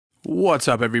What's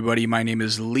up, everybody? My name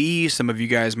is Lee. Some of you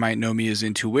guys might know me as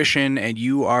Intuition, and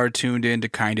you are tuned in to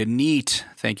Kinda Neat.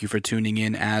 Thank you for tuning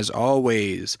in as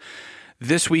always.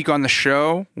 This week on the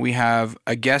show, we have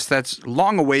a guest that's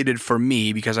long awaited for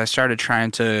me because I started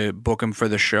trying to book him for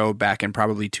the show back in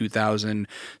probably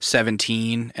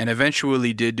 2017 and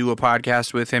eventually did do a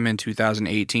podcast with him in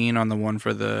 2018 on the one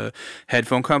for the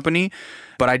headphone company.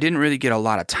 But I didn't really get a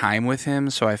lot of time with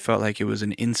him, so I felt like it was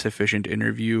an insufficient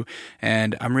interview.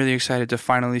 And I'm really excited to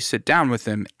finally sit down with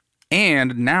him.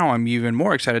 And now I'm even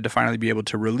more excited to finally be able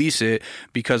to release it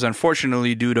because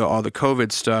unfortunately, due to all the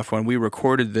COVID stuff, when we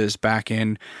recorded this back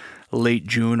in late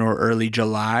June or early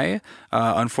July,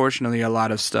 unfortunately, a lot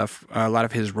of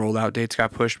his rollout dates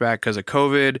got pushed back because of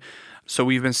COVID. So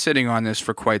we've been sitting on this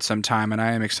for quite some time, and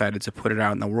I am excited to put it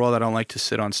out in the world. I don't like to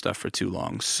sit on stuff for too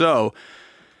long. So,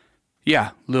 yeah,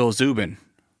 Lil Zubin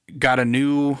got a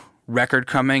new record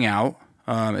coming out.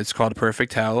 It's called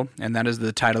Perfect Hell, and that is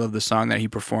the title of the song that he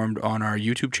performed on our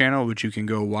YouTube channel, which you can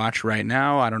go watch right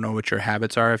now. I don't know what your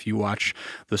habits are if you watch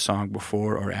the song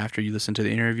before or after you listen to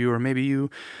the interview, or maybe you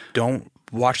don't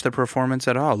watch the performance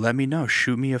at all. Let me know.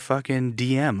 Shoot me a fucking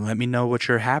DM. Let me know what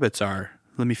your habits are.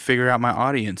 Let me figure out my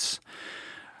audience.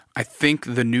 I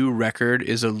think the new record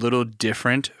is a little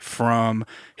different from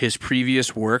his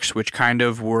previous works, which kind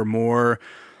of were more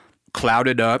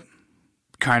clouded up,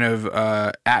 kind of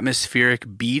atmospheric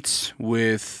beats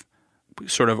with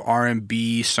sort of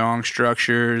R&B song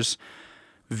structures,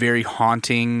 very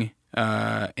haunting,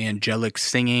 angelic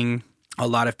singing. A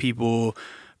lot of people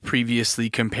previously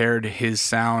compared his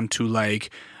sound to like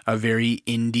a very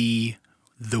indie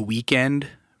The Weeknd,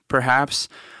 perhaps.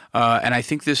 And I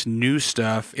think this new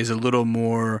stuff is a little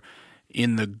more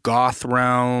in the goth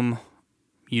realm,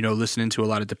 listening to a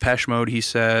lot of Depeche Mode, he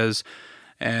says,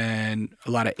 and a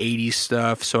lot of 80s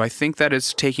stuff. So I think that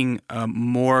it's taking a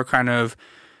more kind of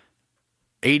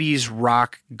 80s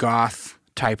rock goth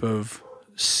type of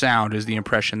sound is the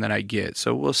impression that I get.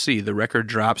 So we'll see. The record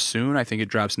drops soon. I think it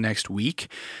drops next week.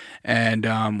 And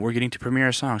we're getting to premiere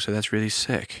a song, so that's really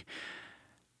sick.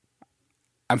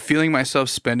 I'm feeling myself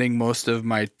spending most of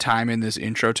my time in this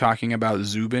intro talking about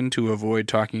Zubin to avoid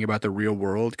talking about the real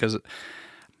world because...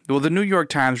 Well, the New York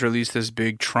Times released this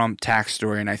big Trump tax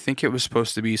story, and I think it was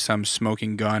supposed to be some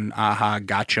smoking gun, aha,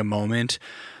 gotcha moment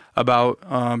about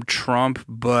Trump.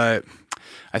 But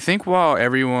I think while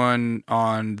everyone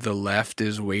on the left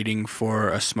is waiting for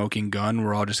a smoking gun,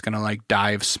 we're all just going to like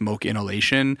die of smoke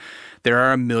inhalation. There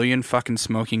are a million fucking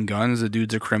smoking guns. The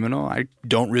dude's a criminal. I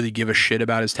don't really give a shit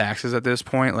about his taxes at this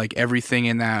point. Like everything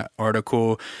in that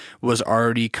article was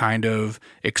already kind of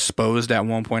exposed at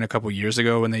one point a couple years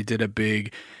ago when they did a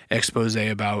big expose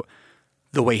about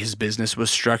the way his business was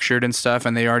structured and stuff.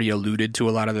 And they already alluded to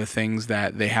a lot of the things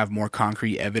that they have more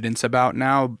concrete evidence about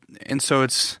now. And so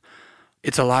it's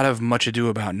a lot of much ado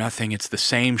about nothing. It's the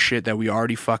same shit that we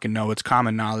already fucking know. It's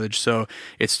common knowledge. So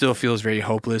it still feels very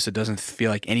hopeless. It doesn't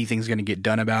feel like anything's going to get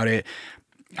done about it.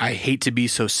 I hate to be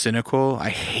so cynical.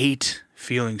 I hate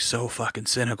feeling so fucking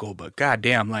cynical, but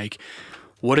goddamn, like,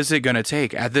 what is it going to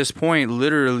take? At this point,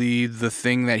 literally the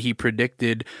thing that he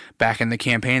predicted back in the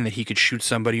campaign that he could shoot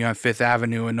somebody on Fifth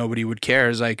Avenue and nobody would care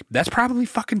is like, that's probably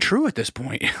fucking true at this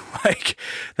point. Like,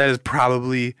 that is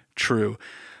probably true.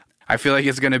 I feel like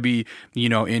it's going to be,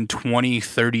 in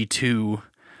 2032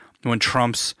 when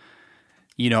Trump's,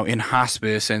 in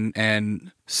hospice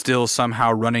and still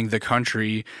somehow running the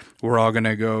country, we're all going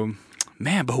to go,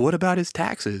 man, but what about his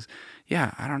taxes?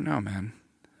 Yeah, I don't know, man.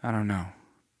 I don't know.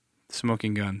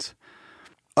 Smoking guns.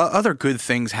 Other good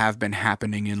things have been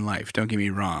happening in life. Don't get me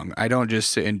wrong. I don't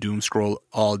just sit and doom scroll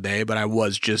all day, but I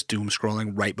was just doom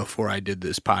scrolling right before I did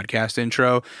this podcast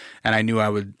intro, and I knew I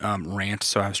would rant,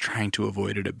 so I was trying to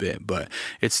avoid it a bit, but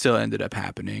it still ended up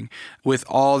happening. With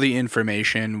all the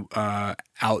information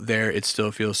out there, it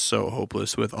still feels so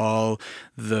hopeless. With all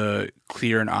the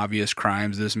clear and obvious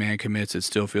crimes this man commits, it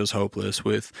still feels hopeless.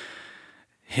 With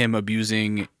him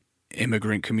abusing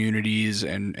immigrant communities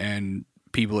and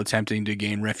people attempting to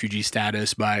gain refugee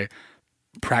status by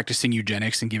practicing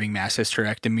eugenics and giving mass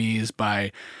hysterectomies,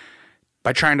 by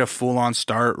trying to full on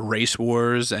start race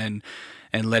wars and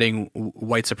letting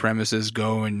white supremacists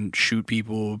go and shoot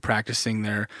people practicing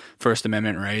their First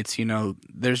Amendment rights.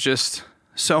 There's just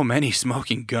so many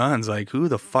smoking guns. Like, who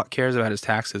the fuck cares about his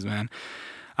taxes, man?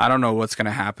 I don't know what's going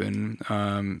to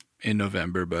happen in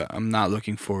November, but I'm not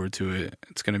looking forward to it.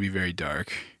 It's going to be very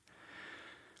dark.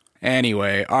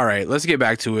 Anyway, all right, let's get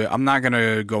back to it. I'm not going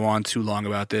to go on too long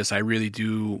about this. I really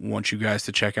do want you guys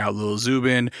to check out Lil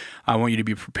Zubin. I want you to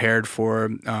be prepared for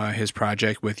his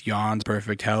project with Yon's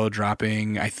Perfect Hell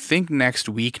dropping, I think, next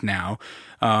week now.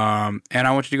 And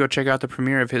I want you to go check out the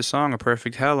premiere of his song, A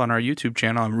Perfect Hell, on our YouTube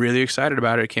channel. I'm really excited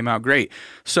about it. It came out great.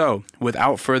 So,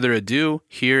 without further ado,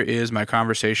 here is my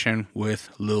conversation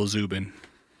with Lil Zubin.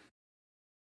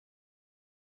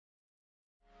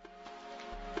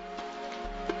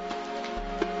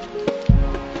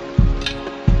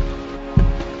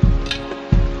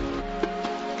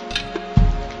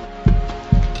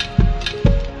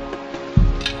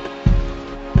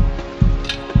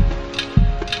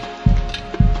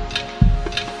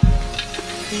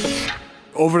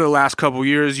 Over the last couple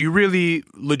years, you really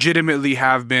legitimately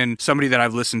have been somebody that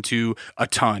I've listened to a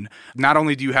ton. Not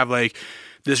only do you have like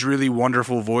this really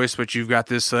wonderful voice, but you've got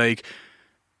this like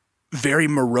very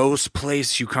morose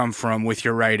place you come from with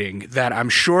your writing that I'm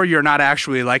sure you're not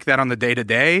actually like that on the day to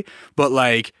day, but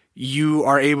like you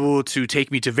are able to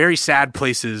take me to very sad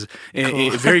places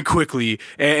very quickly.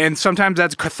 And sometimes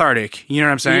that's cathartic. You know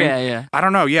what I'm saying? Yeah. I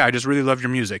don't know. Yeah, I just really love your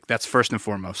music. That's first and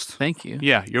foremost. Thank you.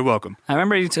 Yeah, you're welcome. I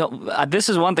remember you this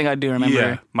is one thing I do remember.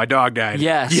 Yeah, my dog died.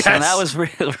 Yes. And that was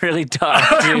really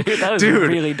dark, dude. That was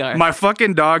really dark. My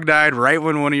fucking dog died right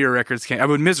when one of your records came.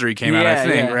 When Misery came out, I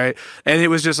think, right? And it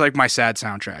was just like my sad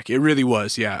soundtrack. It really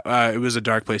was. Yeah, it was a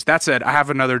dark place. That said, I have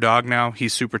another dog now.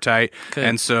 He's super tight, Good.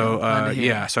 And so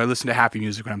So I listen to happy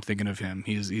music when I'm thinking of him.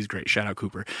 He's great. Shout out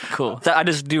Cooper. Cool. I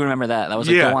just do remember that. That was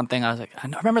like the one thing I was like, I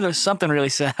remember there was something really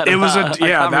sad. It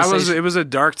was it was a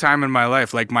dark time in my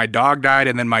life. Like my dog died,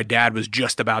 and then my dad was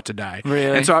just about to die.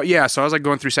 Really? And so so I was like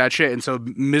going through sad shit, and so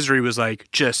Misery was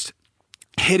like just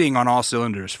hitting on all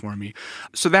cylinders for me.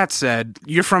 So that said,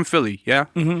 you're from Philly, yeah?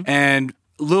 Mm-hmm. And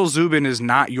Lil Zubin is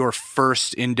not your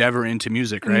first endeavor into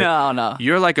music, right? No.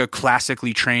 You're like a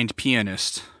classically trained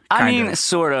pianist. I mean,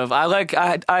 sort of.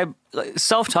 I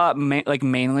self-taught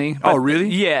mainly. Oh, really?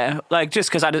 Yeah, like just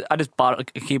because I just bought a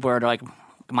keyboard, or like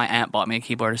my aunt bought me a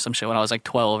keyboard or some shit when I was like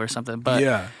 12 or something. But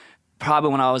yeah.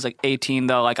 Probably when I was like 18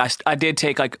 though, like I did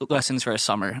take like lessons for a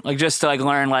summer, like just to like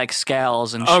learn like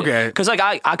scales and shit. Okay. Because like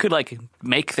I could like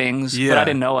make things, but I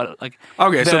didn't know what like.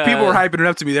 Okay, so people were hyping it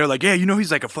up to me. They're like, "Yeah,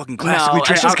 he's like a fucking classically trained."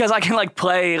 No, it's just because I can like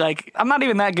play like I'm not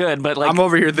even that good, but like I'm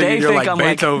over here thinking you're like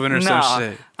Beethoven or some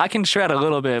shit. I can shred a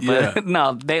little bit, but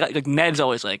no, they like Ned's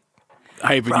always like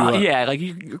hyping you up. Yeah, like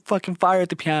you're fucking fire at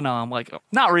the piano. I'm like,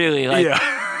 not really. Like,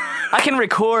 I can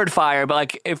record fire, but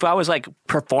like if I was like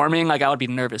performing, like I would be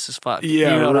nervous as fuck.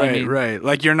 Yeah, you know what I mean? Right.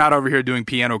 Like you're not over here doing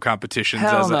piano competitions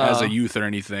as a youth or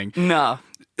anything. No.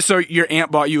 So your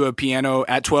aunt bought you a piano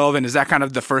at 12, and is that kind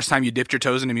of the first time you dipped your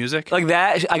toes into music? Like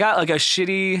that, I got like a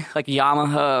shitty like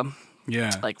Yamaha.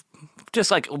 Yeah. Like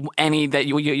just like any that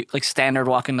you like standard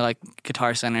walk into like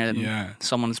Guitar Center and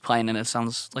someone's playing and it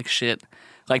sounds like shit.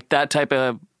 Like that type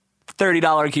of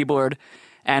 $30 keyboard.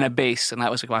 And a bass, and that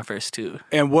was like my first two.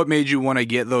 And what made you want to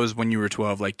get those when you were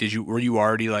 12? Like, were you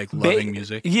already like loving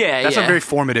music? Yeah, that's a very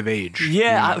formative age.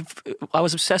 Yeah, I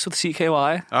was obsessed with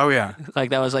CKY. Oh yeah, like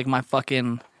that was like my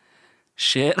fucking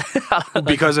shit.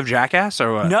 Because of Jackass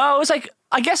or what? No, it was like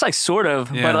I guess like sort of,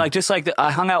 but like just like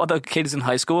I hung out with the kids in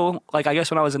high school. Like I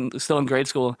guess when I was still in grade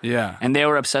school. Yeah, and they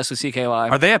were obsessed with CKY.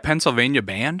 Are they a Pennsylvania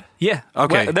band? Yeah.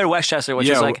 Okay. They're Westchester, which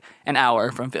is like an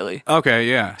hour from Philly. Okay,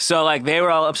 yeah. So like they were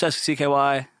all obsessed with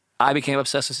CKY. I became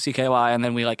obsessed with CKY, and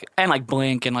then we like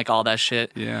Blink and like all that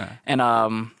shit. Yeah.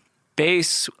 And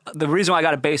bass. The reason why I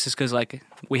got a bass is because like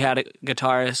we had a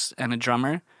guitarist and a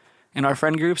drummer in our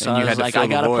friend group, so I was like, I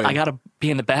gotta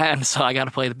be in the band, so I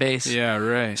gotta play the bass. Yeah,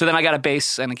 right. So then I got a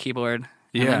bass and a keyboard.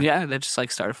 Yeah. And then, they just like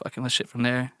started fucking with shit from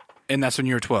there. And that's when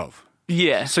you were 12.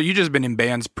 Yeah. So you just been in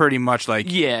bands pretty much like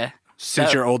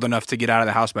since you're old enough to get out of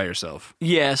the house by yourself.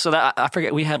 Yeah. So that I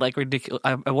forget, we had like ridiculous.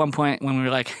 At one point when we were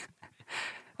like.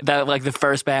 That like the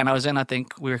first band I was in, I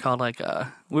think we were called like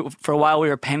for a while we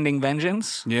were Pending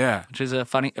Vengeance. Yeah, which is a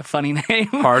funny name.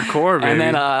 Hardcore, baby. And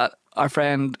then our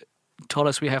friend told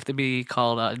us we have to be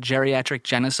called Geriatric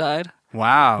Genocide.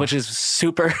 Wow, which is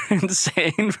super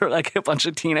insane for like a bunch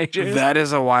of teenagers. That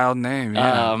is a wild name.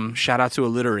 Yeah. Shout out to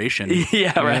alliteration.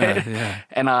 Yeah, right. Yeah.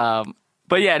 And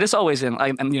but yeah, just always in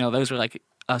and you know those were like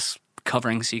us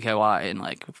covering CKY and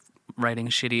like writing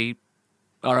shitty.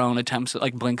 Our own attempts at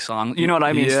like Blink songs, you know what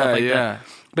I mean? Stuff like that.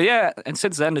 But yeah, and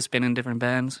since then it's been in different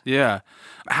bands. Yeah.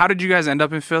 How did you guys end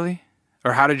up in Philly?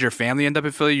 Or how did your family end up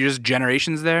in Philly? You're just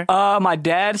generations there? My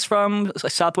dad's from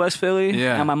Southwest Philly,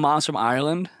 and my mom's from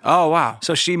Ireland. Oh, wow.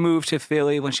 So she moved to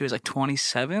Philly when she was like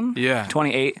 27,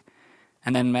 28,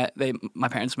 and then my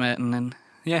parents met, and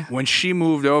then, When she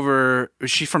moved over, was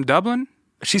she from Dublin?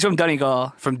 She's from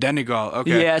Donegal. From Donegal,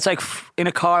 okay. Yeah, it's like in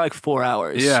a car, like 4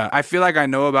 hours. Yeah, I feel like I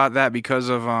know about that because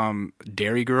of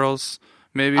Dairy Girls,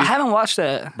 maybe. I haven't watched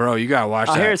that. Bro, you gotta watch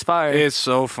that. I hear it's fire. It's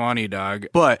so funny, dog.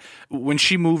 But when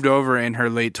she moved over in her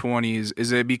late 20s,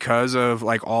 is it because of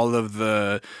like all of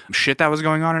the shit that was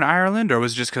going on in Ireland, or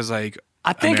was it just because like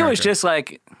I think it was America? just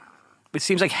like, it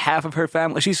seems like half of her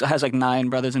family, she has like 9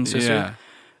 brothers and sisters. Yeah.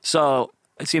 So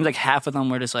it seems like half of them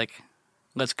were just like,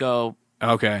 let's go.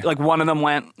 Okay. Like one of them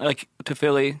went like to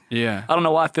Philly. Yeah. I don't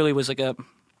know why Philly was like a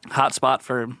hot spot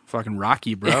for. Fucking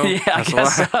Rocky, bro. Yeah, I That's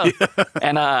guess why. so.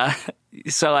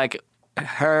 And so like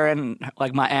her and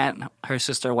like my aunt, her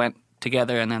sister went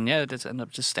together, and then just ended up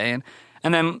just staying.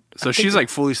 And then So she's like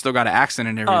fully still got an accent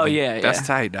and everything. Oh, yeah, That's yeah.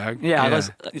 tight, dog. yeah,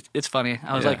 it's funny.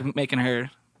 I was Yeah. like making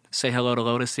her say hello to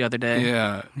Lotus the other day.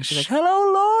 Yeah. And she's like,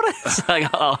 "Hello, Lotus." Like,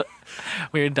 oh,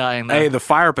 we were dying. Though. Hey, the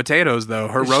fire potatoes though.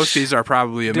 Her roasties are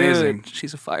probably amazing. Dude,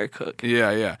 she's a fire cook.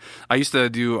 Yeah, yeah. I used to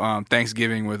do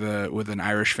Thanksgiving with an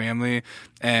Irish family,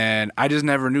 and I just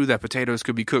never knew that potatoes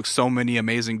could be cooked so many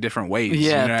amazing different ways.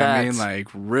 Yeah, you know what I mean? facts. Like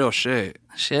real shit.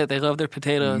 Shit, they love their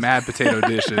potatoes. Mad potato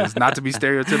dishes. Not to be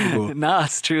stereotypical. Nah,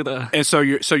 it's true though. And so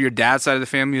your dad's side of the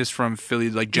family is from Philly,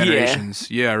 like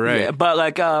generations. Yeah, right. Yeah, but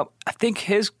like I think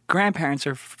his grandparents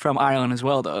are from Ireland as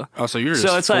well, though. Oh, so you're just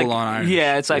So it's full like, on Irish.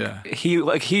 yeah, it's like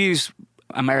he's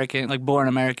American, like born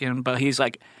American, but he's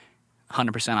like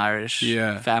 100% Irish,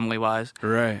 Yeah. family wise.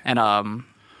 Right. And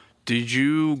Did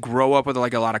you grow up with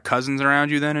like a lot of cousins around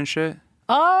you then and shit?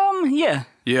 yeah,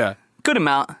 Yeah. good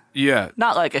amount. Yeah.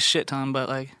 Not like a shit ton, but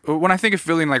like When I think of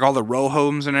Philly and like all the row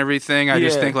homes and everything, I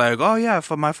just Yeah. think like, oh yeah,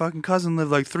 my fucking cousin lived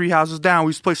like 3 houses down. We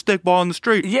used to play stickball in the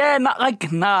street. yeah, not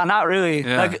really.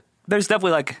 Yeah. Like there's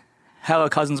definitely like hella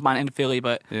cousins of mine in Philly,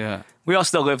 but Yeah. we all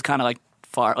still lived kind of like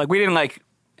far. Like we didn't like,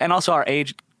 and also our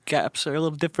age gaps are a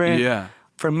little different. Yeah.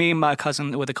 For me, my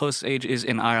cousin with the closest age is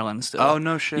in Ireland still. Oh,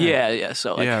 no shit. Yeah.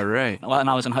 So like, Yeah, right. when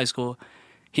I was in high school,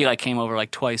 he like came over like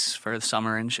twice for the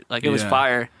summer and shit. Like it was Yeah.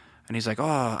 fire. And he's like,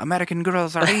 oh, American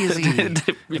girls are easy. He did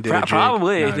a jig.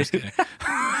 Probably. No, I'm just kidding.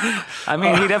 I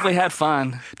mean, he definitely had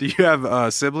fun. Do you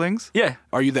have siblings? Yeah.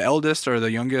 Are you the eldest or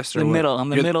the youngest? Or The what? middle. I'm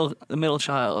the You're middle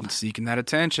child. seeking that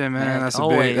attention, man. Yeah, That's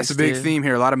always, a big dude. theme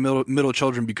here. A lot of middle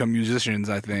children become musicians,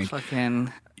 I think.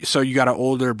 Fucking So you got an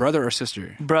older brother or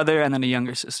sister? brother and then a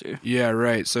younger sister. Yeah,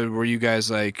 right. So were you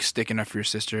guys like sticking up for your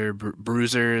sister,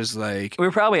 bruisers, like? We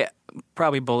were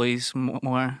probably bullies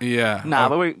more. Yeah. Nah, Oh,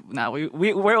 but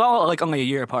we're all like only a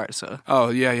year apart, so oh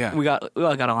yeah, yeah. we all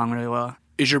got along really well.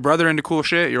 Is your brother into cool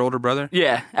shit? Your older brother?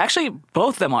 Yeah, actually,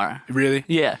 both of them are. Really?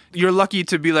 Yeah, You're lucky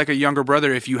to be like a younger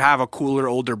brother if you have a cooler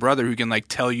older brother who can like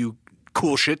tell you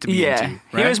cool shit to be yeah. into.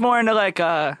 Right? He was more into like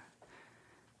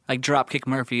Dropkick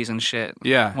Murphys and shit.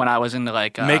 Yeah. When I was into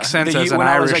like Makes sense as an when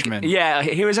I was, like- Irishman. yeah,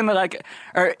 he was into like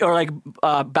or like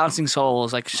Bouncing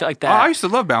Souls, like shit like Oh, that. I used to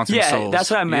love Bouncing yeah, Souls. that's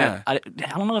what I meant. Yeah.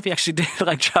 I don't know if he actually did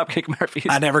like Dropkick Murphys.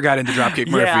 I never got into Dropkick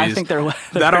Murphys. Yeah, I think they're that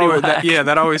pretty always, whack.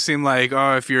 that always seemed like,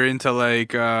 oh, if you're into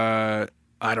like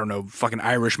I don't know, fucking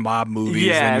Irish mob movies,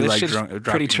 Yeah, then you this like shit's Dropkick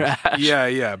pretty Murphys. trash. Yeah,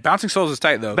 yeah. Bouncing Souls is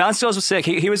tight though. Bouncing Souls was sick.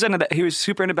 He was into that. He was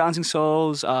super into Bouncing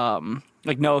Souls,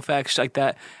 like NoFX, shit like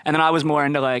that. And then I was more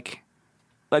into like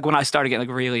when I started getting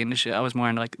like really into shit, I was more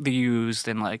into like The Used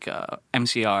and like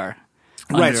MCR.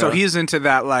 Right, so Under- he's into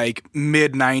that like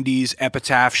mid '90s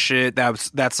epitaph shit.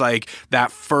 That's like that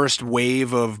first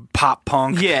wave of pop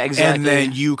punk. Yeah, exactly. And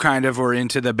then you kind of were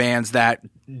into the bands that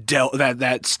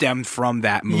that stemmed from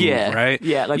that move, yeah, right?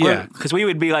 Yeah, like yeah, because we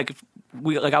would be like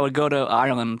I would go to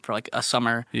Ireland for like a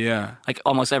summer, yeah. like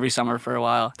almost every summer for a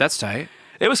while. That's tight.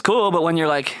 It was cool, but when you're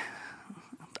like,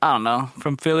 I don't know,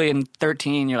 from Philly and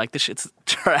 13, you're like, this shit's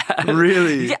trash.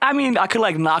 Really? Yeah, I mean, I could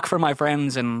like knock for my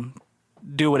friends and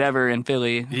do whatever in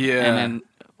Philly. Yeah. And then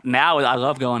now I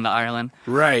love going to Ireland.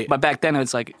 Right. But back then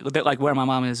it's like where my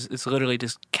mom is, it's literally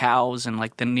just cows and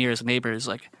like the nearest neighbor is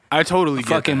like I totally a get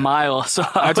fucking that. mile. So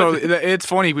I totally. It's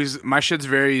funny because my shit's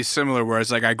very similar. Where it's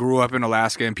like I grew up in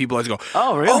Alaska, and people always go,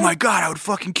 Oh, really? Oh my god, I would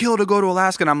fucking kill to go to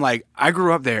Alaska." And I'm like, I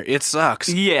grew up there. It sucks.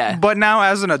 Yeah. But now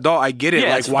as an adult, I get it.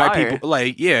 Yeah, like it's why fire. people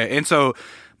like yeah. And so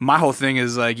my whole thing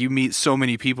is like you meet so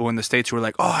many people in the States who are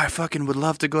like, "Oh, I fucking would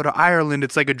love to go to Ireland.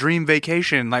 It's like a dream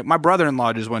vacation." Like my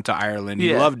brother-in-law just went to Ireland. He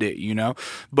Yeah. loved it, you know.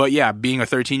 But yeah, being a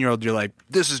 13-year-old, you're like,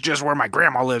 "This is just where my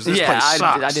grandma lives. This place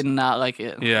sucks." I did not like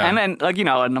it. Yeah. And then like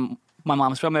and my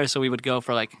mom's from there, so we would go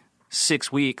for like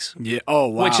 6 weeks, Yeah. Oh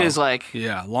wow. which is like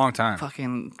yeah, long time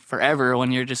fucking forever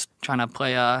when you're just trying to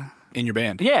play. in your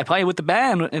band. Play with the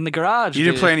band in the garage. You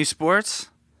didn't dude. play any sports?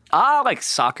 Like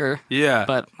soccer. Yeah.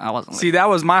 But I wasn't. See, that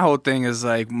was my whole thing is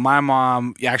like my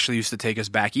mom actually used to take us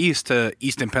back east to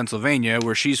Easton, Pennsylvania,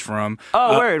 where she's from.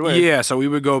 Oh, word. Yeah, so we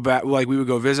would go back, like we would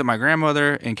go visit my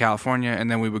grandmother in California, and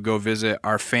then we would go visit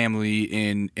our family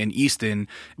in Easton.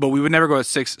 But we would never go at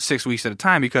six weeks at a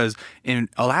time because in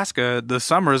Alaska, the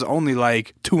summer is only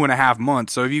like 2.5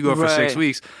 months. So if you go for 6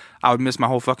 weeks, I would miss my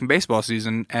whole fucking baseball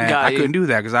season, and I couldn't do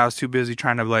that because I was too busy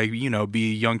trying to like, you know,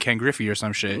 be young Ken Griffey or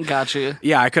some shit. Gotcha.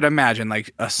 Yeah, I could imagine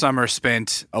like a summer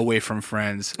spent away from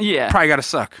friends. Yeah, probably gotta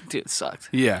suck. Dude, it sucked.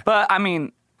 Yeah, but I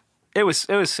mean, it was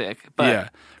sick. But yeah,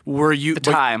 were you the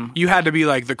time? You had to be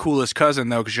like the coolest cousin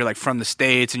though, because you're like from the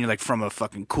States and you're like from a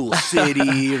fucking cool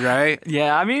city, right?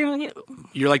 Yeah, I mean,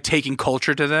 you're like taking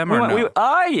culture to them, or no?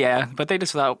 Yeah, but they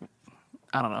just thought,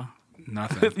 I don't know.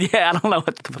 Nothing. Yeah, I don't know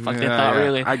what the fuck they thought,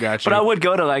 really. I got you. But I would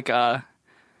go to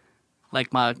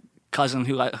like my cousin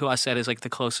who I said is like the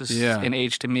closest in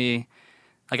age to me.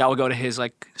 Like I would go to his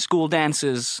like school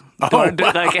dances,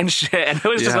 like and shit, and it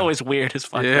was just always weird as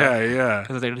fuck. Yeah.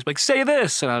 Because they were just like, say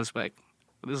this, and I was like,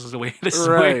 this is weird. This is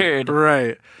right, weird.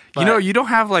 Right. But, you know, you don't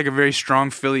have like a very strong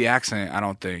Philly accent. I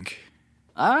don't think.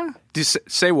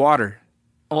 Say water.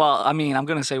 Well, I mean, I'm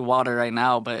going to say water right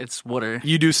now, but it's water.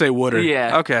 You do say water?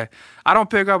 Yeah. Okay. I don't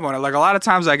pick up on it. Like, a lot of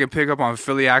times I can pick up on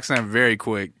Philly accent very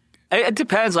quick. It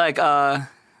depends. Like,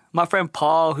 my friend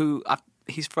Paul,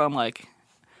 he's from, like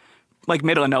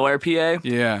middle of nowhere, PA.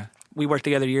 Yeah. We worked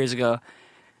together years ago.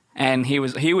 And he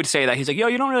would say that. He's like, yo,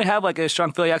 you don't really have, like, a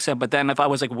strong Philly accent. But then if I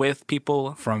was, like, with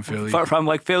people... From Philly. From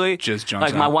like, Philly. Just jumps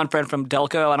like, out. my one friend from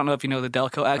Delco. I don't know if you know the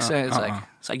Delco accent. It's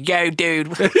like, yo, dude.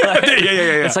 Like,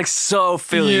 yeah. It's, like, so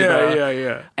Philly, bro.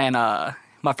 Yeah. And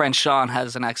my friend Sean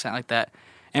has an accent like that.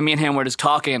 And me and him were just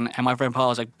talking, and my friend Paul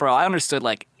was like, bro, I understood,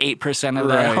 like, 8% of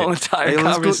that whole entire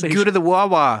conversation. Let's go to the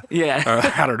Wawa.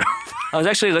 Yeah. I don't know. I was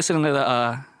actually listening to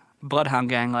the... Bloodhound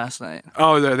Gang last night.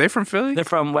 Oh, are they from Philly? They're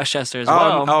from Westchester as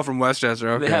well. Oh, from Westchester,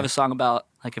 okay. They have a song about,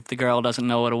 like, if the girl doesn't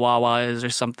know what a Wawa is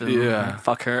or something, like,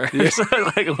 fuck her. Yeah.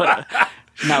 Like, what,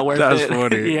 not worth That's it.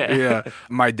 funny. Yeah.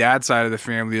 My dad's side of the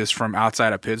family is from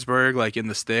outside of Pittsburgh, like in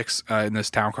the sticks, in this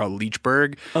town called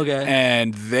Leechburg. Okay.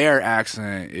 And their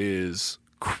accent is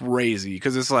crazy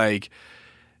because it's like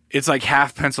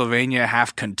half Pennsylvania,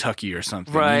 half Kentucky or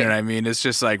something. Right. You know what I mean? It's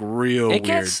just like real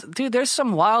weird. Dude, there's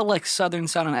some wild like southern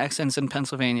sounding accents in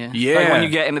Pennsylvania. Yeah. Like when you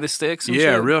get into the sticks and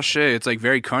shit. Real shit. It's like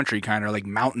very country kind of like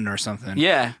mountain or something.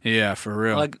 Yeah. Yeah, for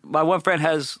real. Like my one friend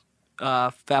has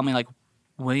family like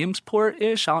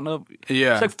Williamsport-ish. I don't know.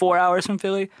 Yeah. It's like 4 hours from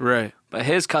Philly. Right. But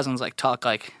his cousins like talk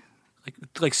like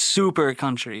super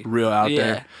country. Real out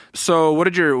there. So what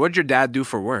did your dad do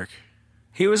for work?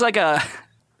 He was like a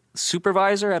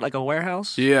supervisor at like a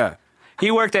warehouse. Yeah. He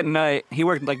worked at night. He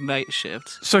worked like night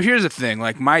shifts. So here's the thing.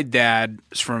 Like my dad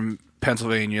is from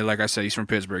Pennsylvania. Like I said, he's from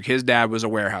Pittsburgh. His dad was a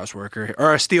warehouse worker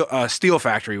or a steel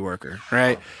factory worker,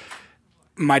 right?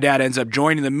 My dad ends up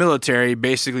joining the military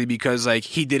basically because like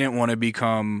he didn't want to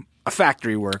become a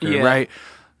factory worker, right?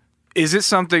 Is it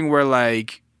something where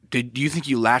like do you think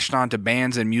you latched on to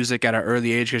bands and music at an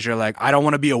early age because you're like, I don't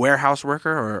want to be a warehouse worker?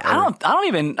 Or I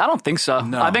don't think so.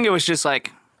 No. I think it was just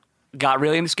like got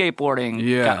really into skateboarding.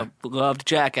 Yeah. Loved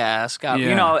Jackass.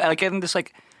 You know, like in just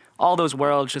like all those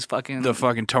worlds, just fucking the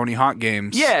fucking Tony Hawk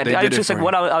games. Yeah, I was just like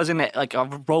what I was in like a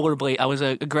rollerblade. I was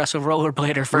an aggressive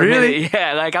rollerblader for really? a minute.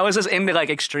 Yeah, like I was just into like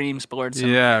extreme sports.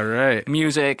 And right.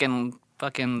 Music and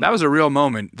fucking. That was a real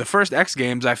moment. The first X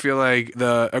Games, I feel like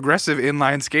the aggressive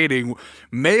inline skating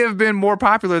may have been more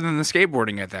popular than the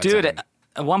skateboarding at that time. Dude,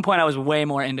 at one point I was way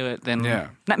more into it than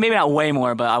maybe not way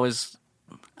more, but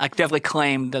I definitely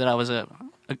claimed that I was a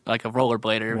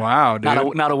rollerblader. Wow,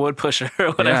 dude. Not a wood pusher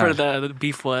or whatever the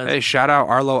beef was. Hey, shout out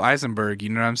Arlo Eisenberg. You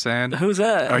know what I'm saying? Who's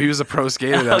that? Oh, he was a pro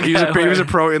skater. Though. Okay, he was a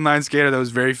pro inline skater that was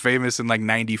very famous in like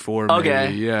 '94. Okay,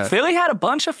 maybe. Yeah. Philly had a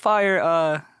bunch of fire.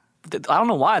 I don't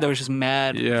know why there was just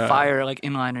mad fire like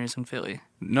inliners in Philly.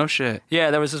 No shit.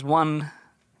 Yeah, there was this one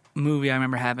movie I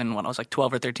remember having when I was like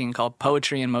 12 or 13 called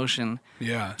Poetry in Motion.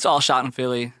 Yeah. It's all shot in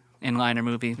Philly. Inliner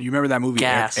movie. You remember that movie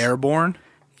Airborne?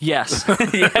 Yes.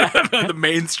 The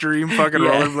mainstream fucking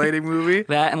rollerblading movie.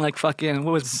 That and like fucking,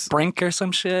 what was Brink or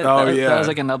some shit? Oh, That was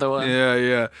like another one.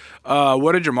 Yeah.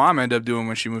 What did your mom end up doing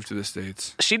when she moved to the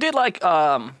States? She did like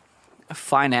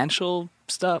financial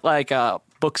stuff, like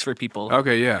books for people.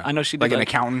 Okay, yeah. I know she did like an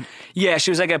accountant? Yeah, she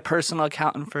was like a personal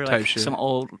accountant for like some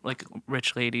old like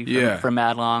rich lady for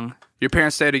mad long. Your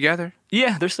parents stay together?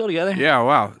 Yeah, they're still together. Yeah,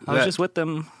 wow. I was just with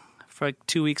them for like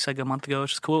 2 weeks, like a month ago,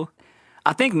 which is cool.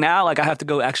 I think now, like, I have to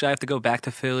go back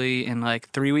to Philly in like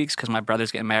 3 weeks because my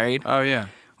brother's getting married. Oh, yeah.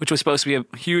 Which was supposed to be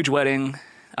a huge wedding.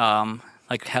 Like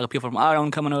like hella people from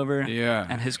Ireland coming over. Yeah.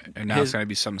 And now it's gonna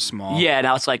be something small. Yeah,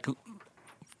 now it's like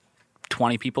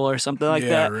 20 people or something like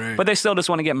that. Right. But they still just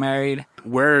want to get married.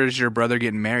 Where is your brother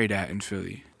getting married at in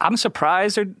Philly? I'm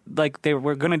surprised they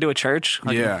were going to do a church.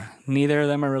 Like, neither of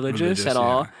them are religious at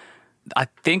all. I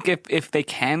think if they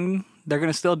can, they're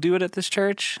going to still do it at this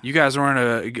church. You guys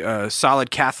weren't a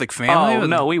solid Catholic family? Oh,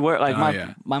 no, we were. Like,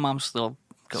 my mom still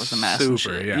goes to mass and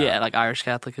shit. Yeah, like Irish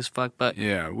Catholic as fuck. But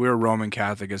yeah, we're Roman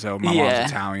Catholic as hell. My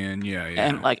mom's Italian. Yeah.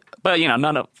 And like, but you know,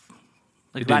 none of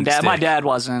like my dad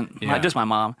wasn't. Just my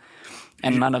mom,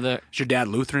 and none of the. Is your dad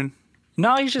Lutheran?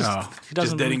 No, he doesn't.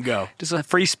 Just didn't go. Just a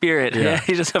free spirit. Yeah,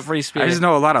 he's just a free spirit. I just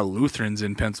know a lot lot of Lutherans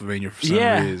in Pennsylvania for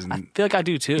some reason. I feel like I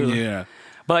do too. Yeah.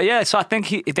 But yeah, so I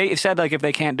think they said like if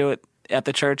they can't do it at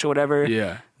the church or whatever,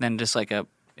 then just like a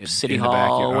city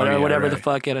hall or whatever the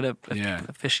fuck, get an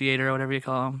officiator or whatever you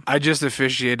call them. I just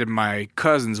officiated my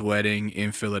cousin's wedding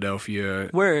in Philadelphia.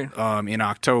 Where? In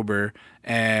October,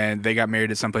 and they got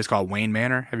married at some place called Wayne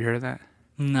Manor. Have you heard of that?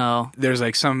 No. There's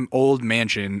like some old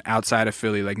mansion outside of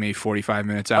Philly, like maybe 45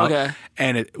 minutes out. Okay.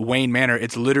 And Wayne Manor,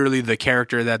 it's literally the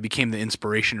character that became the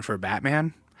inspiration for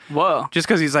Batman. Whoa. Just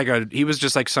because he was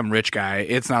just like some rich guy.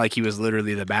 It's not like he was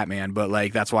literally the Batman, but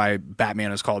like that's why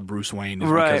Batman is called Bruce Wayne, is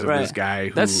because of this guy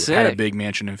who had a big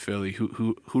mansion in Philly.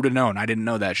 Who'd have known? I didn't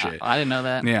know that shit. I didn't know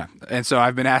that. Yeah, and so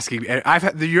I've been asking.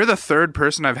 You're the third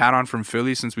person I've had on from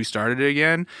Philly since we started it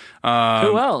again.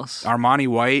 Who else? Armani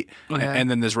White, and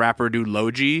then this rapper dude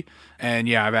Logi. And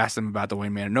yeah, I've asked them about the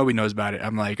Wayne Manor. Nobody knows about it.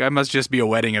 I'm like, I must just be a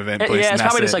wedding event place. Yeah, it's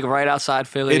probably just like right outside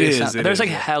Philly. It is. There's like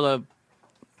hella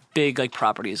big like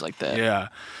properties like that. Yeah.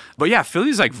 But yeah,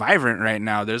 Philly's like vibrant right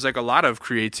now. There's like a lot of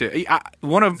creativity.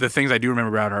 One of the things I do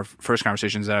remember about our first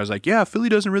conversations that I was like, yeah, Philly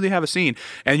doesn't really have a scene.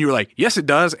 And you were like, yes, it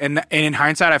does. And in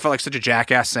hindsight, I felt like such a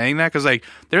jackass saying that because like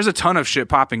there's a ton of shit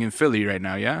popping in Philly right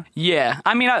now, yeah? Yeah.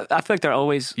 I mean, I feel like there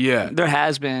always, there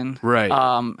has been. Right.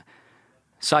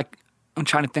 So I'm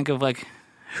trying to think of like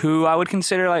who I would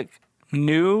consider like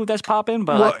new that's popping.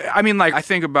 But well, I mean, like I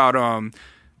think about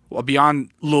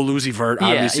beyond Lil Uzi Vert,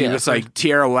 obviously, it's like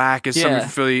Tierra Whack is somebody from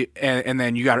Philly, and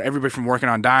then you got everybody from Working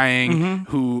on Dying,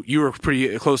 who you were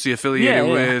pretty closely affiliated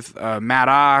with. Matt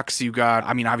Ox, you got,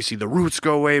 I mean, obviously the Roots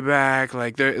go way back,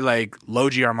 like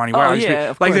Logi, Armani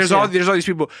White. Like there's all these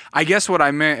people. I guess what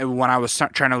I meant when I was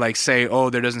trying to like say, oh,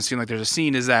 there doesn't seem like there's a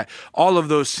scene, is that all of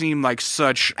those seem like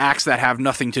such acts that have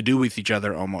nothing to do with each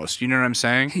other almost. You know what I'm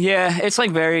saying? Yeah, it's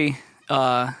like very.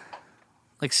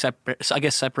 Like separate, I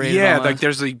guess separated. Yeah, almost. like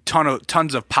there's like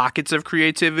tons of pockets of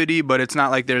creativity, but it's not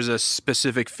like there's a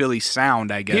specific Philly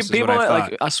sound. I guess people is what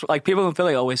I thought. Like people in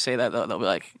Philly always say that though. They'll be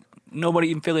like, nobody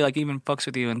in Philly like even fucks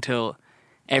with you until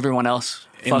everyone else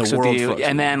fucks with you,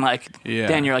 and then like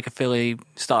then you're like a Philly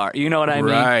star. You know what I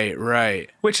mean? Right.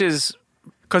 Which is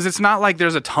because it's not like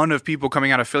there's a ton of people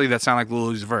coming out of Philly that sound like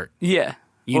Lil Uzi Vert. Yeah.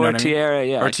 You know what Tierra, I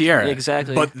mean? Or Tierra.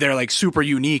 Exactly. But they're like super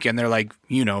unique and they're like,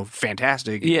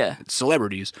 fantastic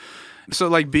celebrities. So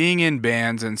like being in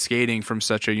bands and skating from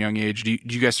such a young age, do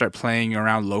you guys start playing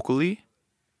around locally?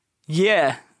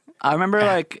 Yeah. I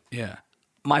remember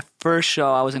my first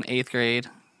show, I was in 8th grade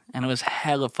and it was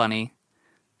hella funny.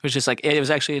 It was just like, it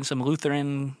was actually in some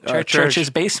Lutheran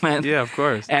church's basement. Yeah, of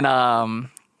course. And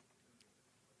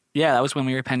that was when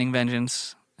we were Pending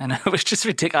Vengeance. And it was just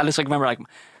ridiculous. I just like remember like,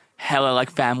 hella like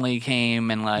family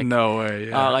came and like no way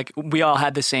like we all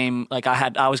had the same like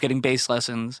I was getting bass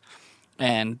lessons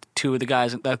and two of the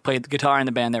guys that played the guitar in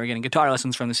the band, they were getting guitar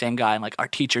lessons from the same guy, and like our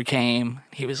teacher came,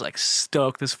 he was like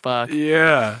stoked as fuck.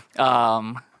 It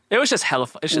was just hella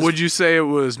fun. Would you say it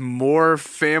was more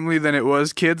family than it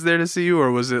was kids there to see you, or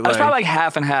was it like... It was probably like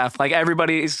half and half. Like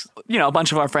everybody's, a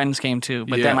bunch of our friends came too,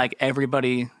 but then like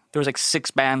everybody... There was like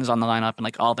 6 bands on the lineup and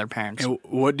like all their parents. And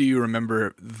what do you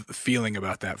remember feeling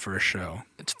about that first show?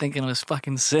 Just thinking it was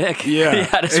fucking sick. Yeah.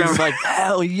 I just remember like,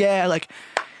 hell yeah, like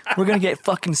we're going to get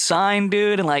fucking signed,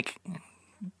 dude. And like,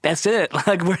 that's it.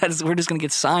 Like we're just going to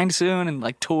get signed soon and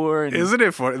like tour. And... Isn't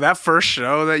it fun? That first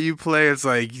show that you play, it's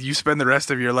like you spend the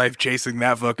rest of your life chasing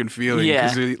that fucking feeling.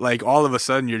 Yeah. Because like all of a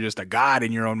sudden you're just a god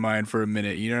in your own mind for a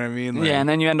minute. You know what I mean? Like, and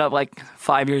then you end up like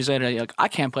 5 years later, you're like, I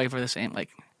can't play for the same like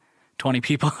 20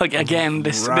 people like again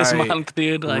this month,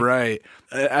 dude. Like, right.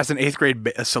 As an 8th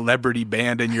grade celebrity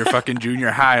band in your fucking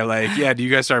junior high, like, do you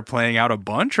guys start playing out a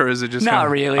bunch, or is it just not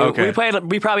really? Okay.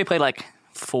 We probably played like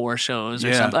 4 shows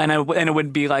or something, and it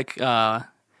would be like I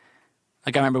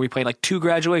remember we played like 2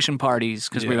 graduation parties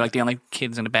because we were like the only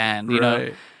kids in the band. You know,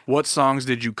 what songs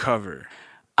did you cover?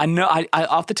 I know, I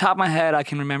off the top of my head, I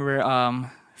can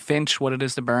remember Finch, "What It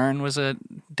Is to Burn" was a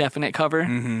definite cover.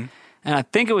 Mm-hmm. And I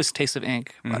think it was Taste of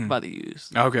Ink by The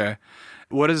Used. Okay.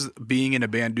 What does being in a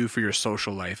band do for your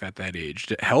social life at that age?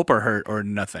 Did it help or hurt or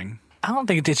nothing? I don't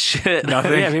think it did shit.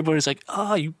 Nothing? Yeah, people were just like,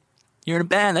 oh, you're in a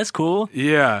band. That's cool.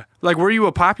 Yeah. Like, were you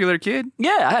a popular kid?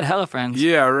 Yeah, I had hella friends.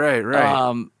 Yeah, right.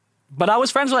 But I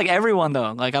was friends with like everyone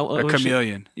though. Like A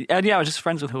chameleon. Yeah, I was just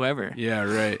friends with whoever. Yeah,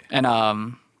 right. And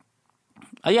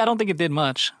yeah, I don't think it did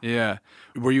much. Yeah.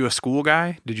 Were you a school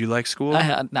guy? Did you like school?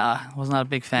 I was not a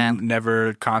big fan.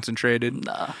 Never concentrated?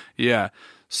 Nah. Yeah.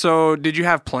 So, did you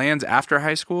have plans after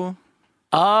high school?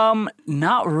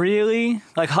 Not really.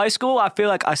 Like high school, I feel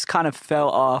like I kind of fell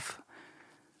off.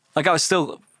 Like I was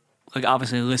still, like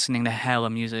obviously listening to hella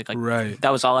music. Like Right.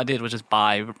 that was all I did was just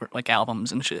buy like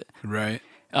albums and shit. Right.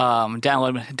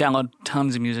 Download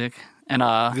tons of music. And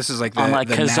This is like on the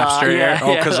Kazaa, Napster era?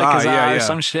 Oh, like Kazaa, yeah. or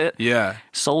some shit. Yeah.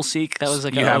 Soulseek, that was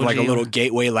like You an have OG like a little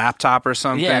gateway laptop or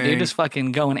something? Yeah, dude, just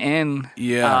fucking going in.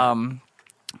 Yeah.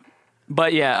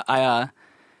 But yeah, I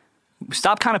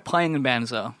stopped kind of playing in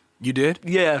bands though. You did?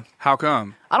 Yeah. How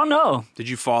come? I don't know. Did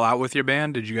you fall out with your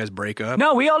band? Did you guys break up?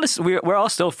 No, we're all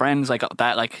still friends like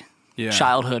that like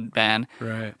childhood band.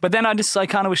 Right. But then I just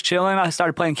like kind of was chilling. I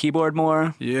started playing keyboard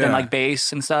more than like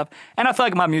bass and stuff. And I feel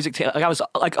like my music like I was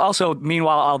like also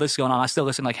meanwhile all this going on, I still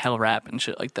listen to like hell rap and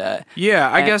shit like that.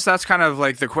 Yeah, I guess that's kind of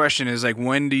like the question is like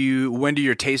when do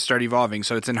your taste start evolving?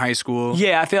 So it's in high school.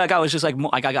 Yeah, I feel like I was just like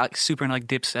I got super into like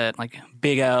Dipset, like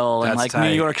Big L and That's like tight.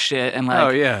 New York shit and like Oh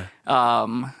yeah.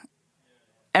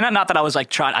 And not that I was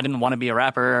like I didn't want to be a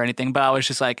rapper or anything, but I was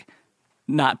just like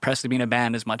not pressed to be in a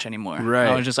band as much anymore. Right.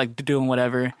 I was just like doing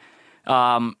whatever.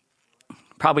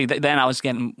 Probably then I was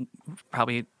getting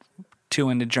probably too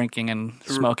into drinking and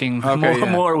smoking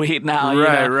more weed now.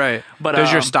 Right, you know? right. But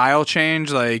does your style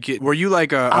change? Like, were you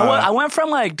like a? I went from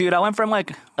like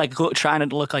trying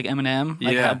to look like Eminem,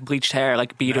 like Yeah. have bleached hair,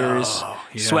 like beaters, yeah.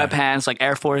 sweatpants, like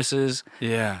Air Forces,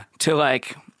 Yeah. to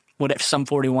like whatever Sum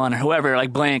 41 or whoever,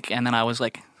 like Blink, and then I was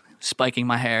like spiking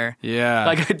my hair. Yeah.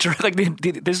 Like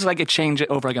this is like a change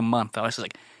over like a month. I was just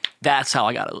like, that's how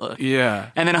I gotta look. Yeah.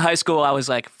 And then in high school, I was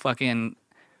like fucking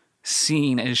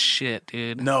seen as shit,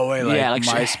 dude. No way. Like, yeah, like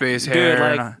MySpace dude,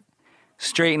 hair. like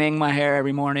straightening my hair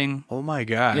every morning. Oh my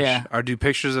gosh. Yeah. Do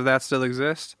pictures of that still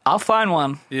exist? I'll find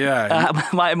one. Yeah.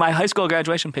 My high school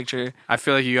graduation picture. I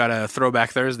feel like you got a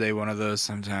Throwback Thursday one of those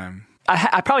sometime.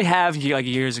 I probably have like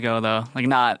years ago though, like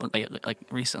not like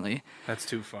recently. That's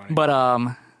too funny.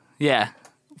 But yeah.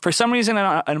 For some reason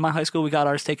in my high school we got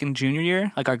ours taken junior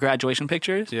year, like our graduation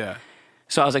pictures. Yeah.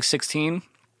 So I was like 16,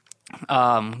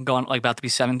 going like about to be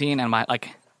 17, and my like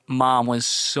mom was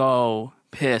so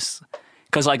pissed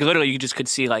because like literally you just could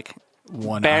see like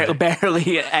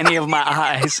barely any of my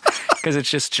eyes because it's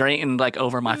just straightened like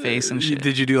over my face and shit.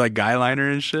 Did you do like guy liner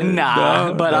and shit? Nah,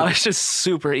 No? but I was just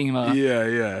super emo.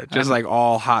 Yeah. Just like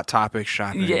all Hot Topic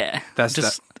shopping. Yeah,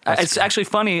 That's it's actually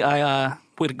funny. I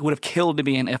would have killed to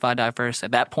be in If I Die First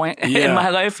at that point in my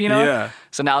life, you know? Yeah.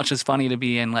 So now it's just funny to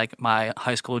be in like my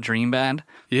high school dream band.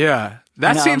 Yeah.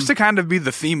 That And, seems to kind of be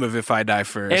the theme of If I Die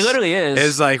First. It literally is.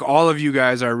 Is like all of you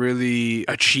guys are really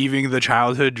achieving the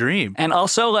childhood dream. And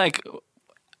also like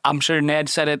I'm sure Ned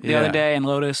said it the other day and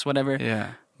Lotus, whatever.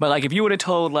 Yeah. But like if you would have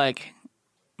told like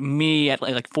me at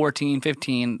like 14,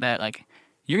 15 that like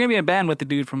you're gonna be in a band with the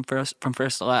dude from first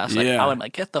to last, like I would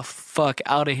like get the fuck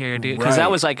out of here, dude, because that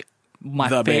was like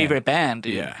my favorite band,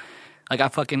 dude. Yeah. Like I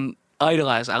fucking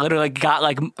idolized. I literally got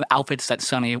like outfits that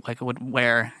Sonny like would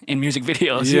wear in music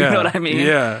videos. Yeah. You know what I mean?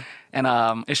 Yeah. And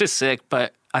it's just sick.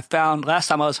 But I found last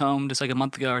time I was home, just like a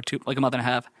month ago or two, like a month and a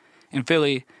half in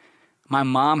Philly, my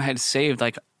mom had saved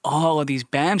like all of these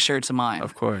band shirts of mine.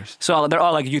 Of course. So they're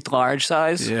all like youth large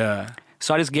size. Yeah.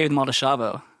 So I just gave them all to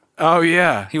Shavo. Oh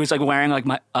yeah. He was like wearing like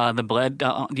my the Bled.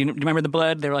 Do you remember the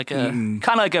Bled? They were like a kind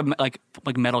of like a like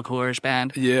metalcore-ish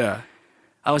band. Yeah.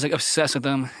 I was like obsessed with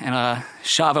them, and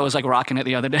Shava was like rocking it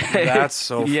the other day. That's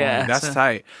so funny. Yeah, That's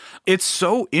tight. It's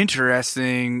so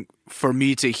interesting for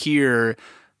me to hear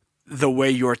the way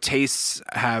your tastes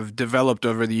have developed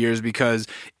over the years, because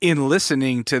in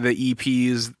listening to the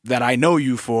EPs that I know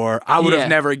you for, I would have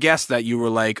never guessed that you were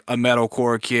like a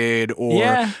metalcore kid or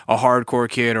a hardcore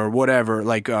kid or whatever,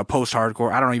 like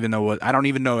post-hardcore. I don't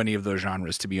even know any of those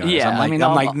genres, to be honest. Yeah,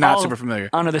 I'm not super familiar.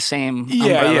 Under the same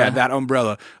umbrella. Yeah, that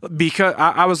umbrella. Because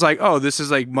I was like, oh, this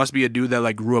is like must be a dude that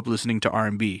like grew up listening to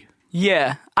R&B.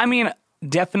 Yeah, I mean,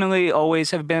 definitely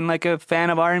always have been like a fan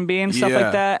of R&B and stuff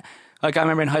like that. Like, I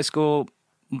remember in high school,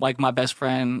 like, my best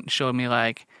friend showed me,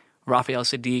 like, Raphael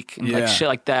Sadiq and, like, shit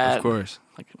like that. Of course.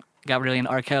 Like, Gabrielle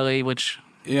R. Kelly, which...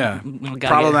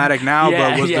 Problematic now,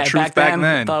 but was the truth back then.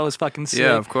 I thought it was fucking sick.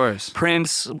 Yeah, of course.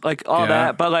 Prince, like, all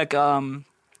that. But, like,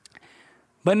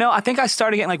 but no, I think I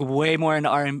started getting, like, way more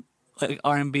into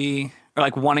R&B or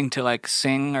like wanting to like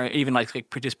sing or even like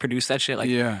just produce that shit like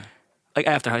like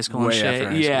after high school and shit. After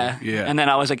high school. Yeah. And then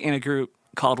I was like in a group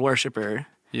called Worshipper.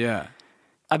 Yeah.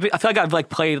 I feel like I've like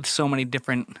played so many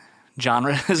different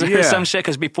genres or some shit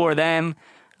because before then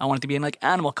I wanted to be in like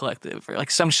Animal Collective or like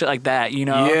some shit like that, you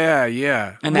know? Yeah,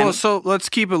 yeah. And then, so let's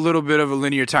keep a little bit of a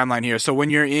linear timeline here. So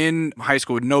when you're in high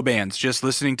school with no bands, just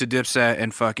listening to Dipset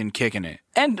and fucking kicking it.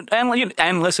 And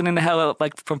listening to Hella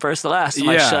like from first to last and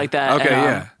like shit like that.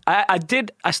 Okay,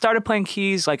 and, I started playing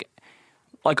keys like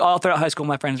all throughout high school.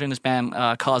 My friends were in this band,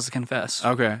 Cause to Confess.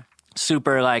 Okay.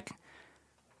 Super like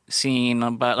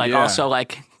scene, but like also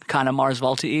like kind of Mars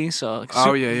Volta-y. So like,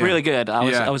 really good.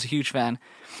 I was a huge fan.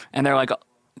 And they're like,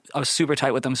 I was super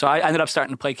tight with them, so I ended up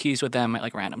starting to play keys with them at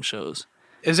like random shows.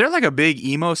 Is there like a big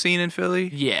emo scene in Philly?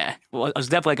 Yeah, well, I was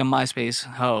definitely like a MySpace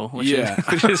hoe, which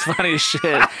is funny as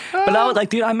shit. But I was like,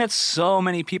 dude, I met so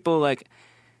many people. Like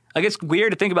it's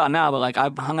weird to think about now, but like I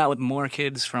hung out with more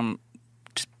kids from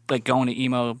just like going to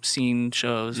emo scene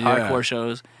shows, hardcore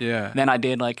shows, than I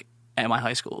did like at my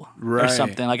high school or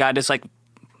something. Like I just like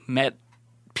met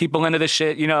people into this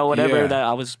shit, you know, whatever that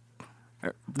I was.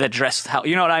 That dressed how,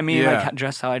 you know what I mean? Like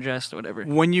dressed how I dressed or whatever.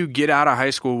 When you get out of high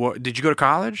school, did you go to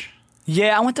college?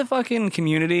 Yeah, I went to fucking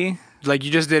community. Like you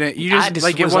just didn't,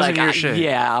 like it wasn't your shit.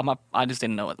 Yeah, I just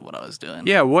didn't know what I was doing.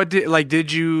 Yeah,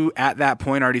 did you at that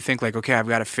point already think like, okay, I've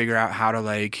got to figure out how to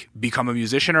like become a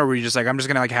musician, or were you just like, I'm just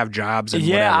gonna like have jobs and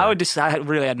whatever? I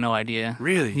really had no idea.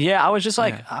 Really? Yeah, I was just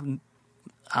like, I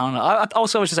don't know. I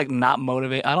also was just like not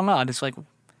motivated. I don't know. I just like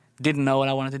didn't know what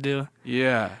I wanted to do.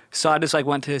 Yeah. So I just like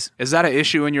went to. Is that an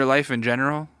issue in your life in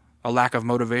general? A lack of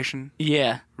motivation?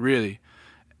 Yeah. Really?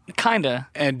 Kinda.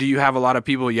 And do you have a lot of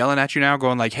people yelling at you now,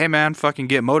 going like, "Hey man, fucking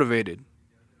get motivated"?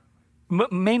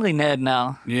 Mainly Ned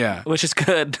now. Yeah. Which is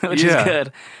good. Which is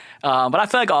good. But I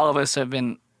feel like all of us have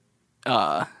been.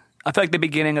 I feel like the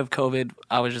beginning of COVID,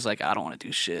 I was just like, I don't want to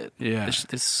do shit. Yeah.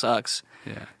 This sucks.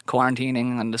 Yeah.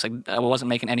 Quarantining and just like I wasn't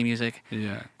making any music.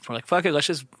 Yeah. We're like, fuck it, let's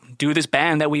just do this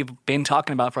band that we've been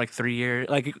talking about for like 3 years.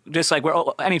 Like just like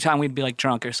anytime we'd be like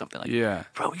drunk or something like,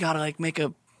 bro, we gotta like make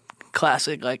a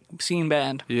classic like scene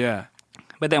band. Yeah.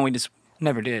 But then we just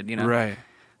never did, you know. Right.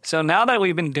 So now that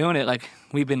we've been doing it, like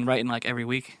we've been writing like every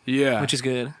week. Yeah. Which is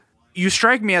good. You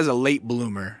strike me as a late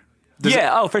bloomer.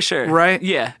 For sure. Right?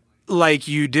 Yeah. Like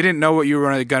you didn't know what you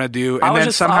were gonna do, and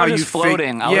then somehow you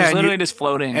floating. I was literally just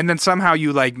floating, and then somehow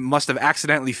you like must have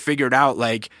accidentally figured out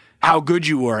like how good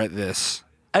you were at this.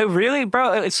 I really,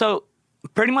 bro. So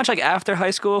pretty much like after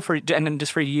high school and then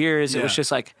just for years, it was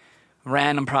just like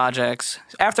random projects.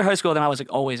 After high school, then I was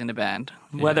like always in the band,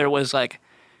 whether it was like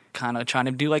kind of trying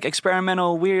to do like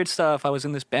experimental weird stuff. I was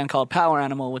in this band called Power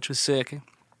Animal, which was sick.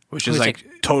 Which is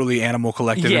like totally Animal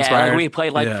Collective inspired. Like we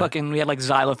played like fucking. We had like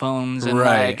xylophones and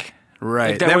like.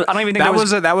 Right. I don't even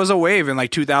think that was a wave in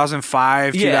like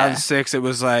 2005, 2006. It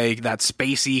was like that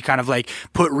spacey kind of like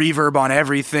put reverb on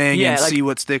everything and like, see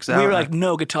what sticks out. We were like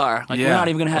no guitar. Like we're not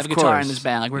even gonna have a guitar in this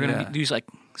band. Like we're gonna use like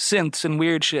synths and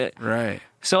weird shit. Right.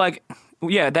 So like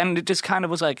then it just kind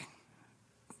of was like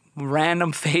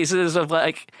random phases of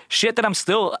like shit that I'm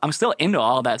still into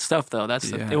all that stuff though.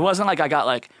 It wasn't like I got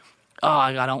like, oh,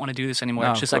 I don't want to do this anymore.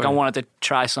 It's just like I wanted to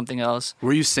try something else.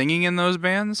 Were you singing in those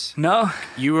bands? No.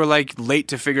 You were like late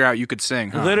to figure out you could sing,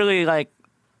 huh? Literally like,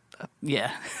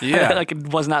 yeah. Like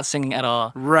it was not singing at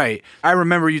all. Right. I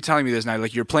remember you telling me this night,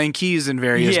 like you're playing keys in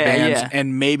various bands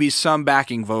and maybe some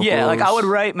backing vocals. Yeah, like I would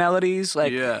write melodies,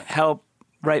 like help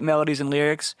write melodies and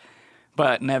lyrics,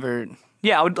 but never,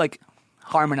 I would like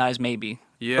harmonize maybe.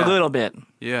 A little bit.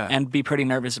 Yeah. And be pretty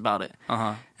nervous about it.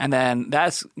 Uh-huh. And then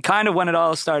that's kind of when it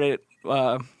all started,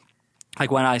 like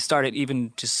when I started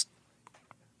even just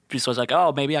was like,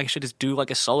 oh, maybe I should just do like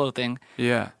a solo thing.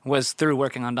 Yeah. Was through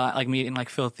working on like meeting like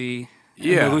Filthy,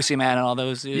 and Lucy Man and all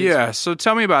those dudes. Yeah, so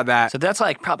tell me about that. So that's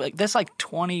like probably, that's like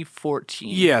 2014.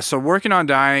 Yeah, so Working on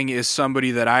Dying is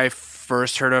somebody that I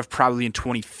first heard of probably in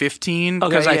 2015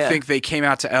 because I think they came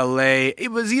out to LA. It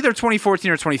was either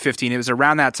 2014 or 2015. It was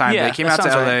around that time. They came out to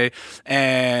LA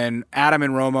and Adam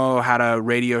and Romo had a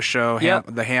radio show,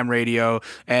 the Ham Radio,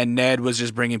 and Ned was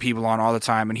just bringing people on all the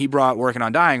time, and he brought Working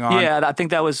on Dying on. Yeah, I think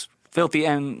that was Filthy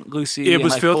and Lucy. It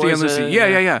was like Filthy Forza, and Lucy.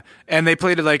 Yeah. And they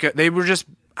played it like they were just,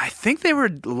 I think they were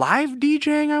live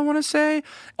DJing, I want to say.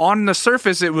 On the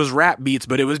surface, it was rap beats,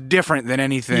 but it was different than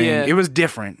anything. Yeah. It was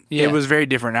different. Yeah. It was very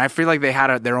different. And I feel like they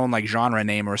had their own like genre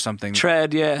name or something.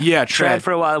 Tread, yeah. Yeah, Tread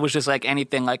for a while was just like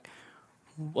anything like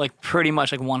pretty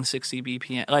much like 160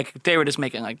 BPM. Like they were just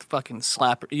making like fucking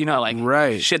slap, you know, like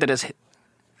shit that is.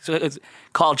 So it's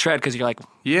called Tread because you're like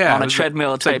on a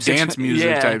treadmill it's type like dance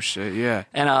music type shit. Yeah.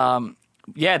 And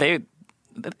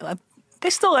they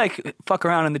still like fuck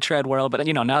around in the trad world, but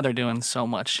now they're doing so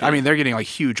much shit. I mean, they're getting like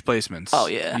huge placements. Oh,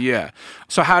 yeah. Yeah.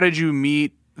 So how did you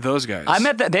meet those guys? I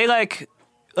met that they like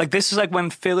this is like when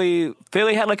Philly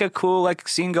had like a cool like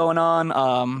scene going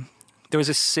on. There was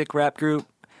a sick rap group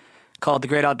called The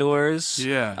Great Outdoors.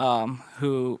 Yeah.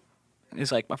 Who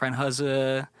is like my friend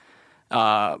Huzza,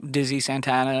 Dizzy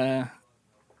Santana,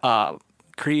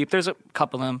 Creep. There's a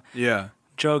couple of them. Yeah.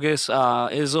 Jogus,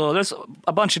 Izzle. There's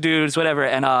a bunch of dudes, whatever.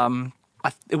 And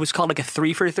it was called like a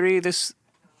 3 for 3.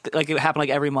 Like it happened like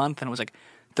every month, and it was like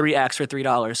 3 acts for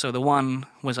 $3. So the one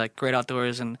was like Great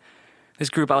Outdoors, and this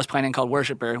group I was playing in called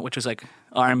Worshipper, which was like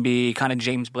R&B, kind of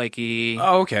James Blakey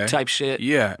type shit.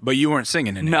 Yeah, but you weren't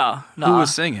singing in it. No. Who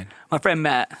was singing? My friend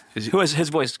Matt, his voice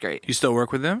is great. You still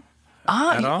work with them?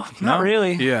 At all? Not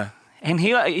really. Yeah. And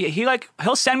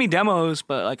he'll send me demos,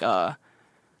 but like I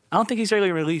don't think he's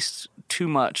really released too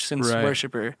much since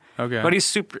Worshipper. Okay. But he's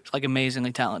super like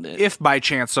amazingly talented. If by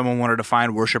chance someone wanted to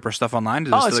find Worshipper stuff online,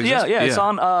 does it still exist? Yeah. It's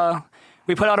on.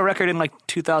 We put out a record in like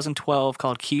 2012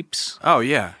 called Keeps. Oh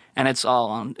yeah. And it's all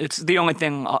on. It's the only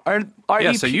thing. Our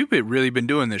EP, so you've really been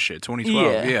doing this shit.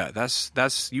 2012. Yeah.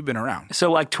 That's you've been around.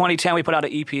 So like 2010, we put out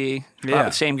an EP.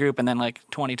 The same group, and then like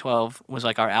 2012 was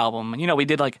like our album. And we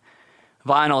did like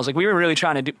vinyls. Like we were really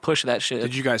trying to push that shit.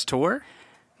 Did you guys tour?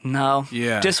 No.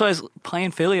 Yeah. Just was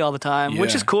playing Philly all the time,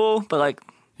 which is cool, but like.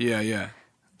 Yeah.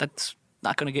 That's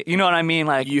not gonna get. You know what I mean?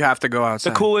 Like you have to go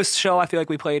outside. The coolest show I feel like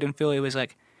we played in Philly was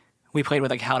like we played with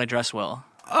like How to Dress Well.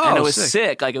 Oh, and it was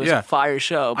sick. Like it was a fire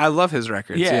show. I love his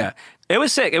records. Yeah. It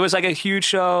was sick. It was like a huge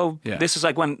show. Yeah. This is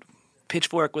like when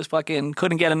Pitchfork was fucking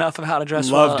couldn't get enough of How to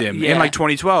Dress Well. Loved him in like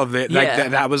 2012.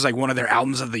 That was like one of their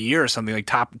albums of the year or something. Like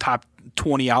top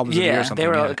 20 albums of the year or something. They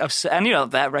were like upset.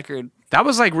 And that record. That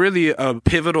was like really a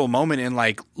pivotal moment in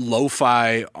like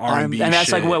lo-fi R&B and that's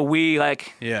shit. like what we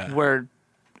like were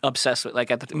obsessed with.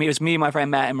 Like it was me, my friend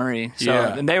Matt, and Marie. So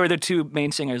and they were the two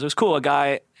main singers. It was cool, a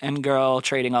guy and girl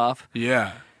trading off.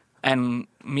 Yeah. And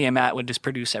me and Matt would just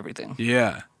produce everything.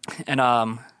 Yeah.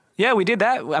 And we did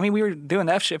that. I mean, we were doing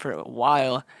that shit for a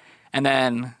while, and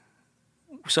then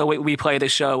so we played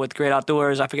this show with Great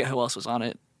Outdoors. I forget who else was on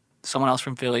it. Someone else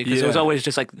from Philly, because it was always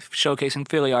just like showcasing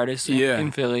Philly artists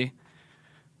in Philly.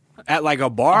 At like a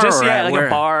bar? Just, or like where? a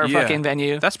bar fucking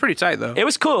venue. That's pretty tight, though. It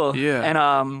was cool. Yeah.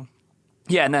 And,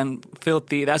 and then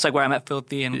Filthy, that's like where I met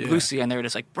Filthy and Lucy, and they were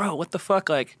just like, bro, what the fuck?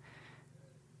 Like,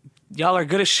 y'all are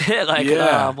good as shit. Like,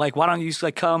 like why don't you just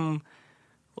like come...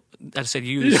 I said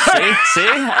you. See?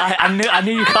 I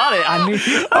knew you caught it. I knew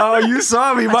you. Oh, you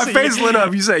saw me. My face lit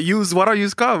up. You said, why don't you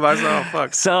just come? I said, oh,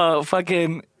 fuck. So,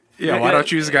 fucking... Yeah, why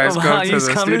don't you guys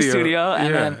come to the studio?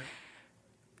 And then...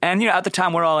 And, at the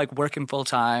time, we're all, like, working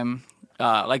full-time,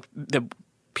 like, the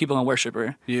people in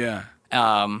Worshipper. Yeah.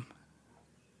 And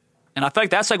I feel like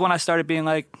that's, like, when I started being,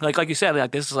 like you said,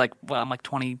 like, this is, like, I'm, like,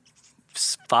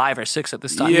 25 or 6 at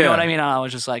this time. You know what I mean? And I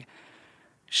was just like,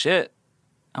 shit,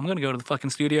 I'm going to go to the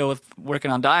fucking studio with Working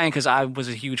on Dying, because I was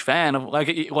a huge fan of, like...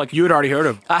 You had already heard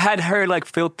of him? I had heard, like,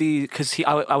 Filthy, because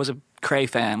I was a Cray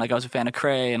fan. Like, I was a fan of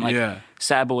Cray and, like,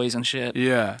 Sad Boys and shit.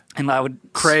 Yeah. And I would...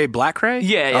 Cray, Black Cray?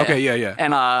 Yeah. Okay, yeah.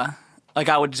 And, like,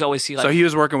 I would just always see, like... So he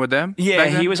was working with them? Yeah,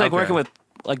 he was, like, working with,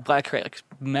 like, Black Cray, like,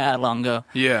 mad long ago.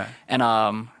 Yeah. And,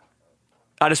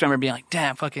 I just remember being like,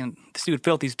 damn, fucking, this dude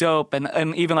Filthy's dope.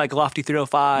 And even, like, Lofty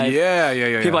 305.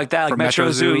 Yeah. People like that, like From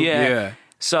Metro Zoo, yeah.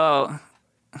 So...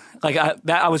 Like,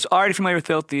 I was already familiar with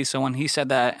Filthy, so when he said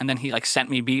that, and then he, like, sent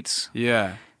me beats.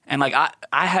 Yeah. And, like,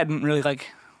 I hadn't really, like...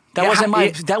 That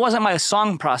wasn't my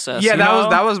song process. Yeah,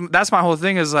 that's my whole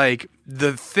thing is, like,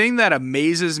 the thing that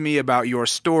amazes me about your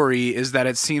story is that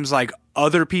it seems like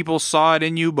other people saw it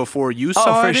in you before you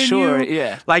saw it in you. Oh, for sure,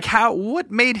 yeah. Like,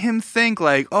 what made him think,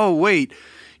 like, oh, wait...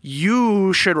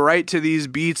 You should write to these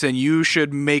beats and you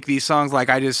should make these songs. Like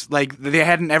they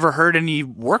hadn't ever heard any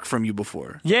work from you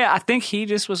before. Yeah, I think he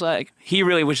just was like, he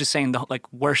really was just saying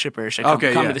like Worshipper should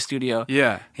come to the studio.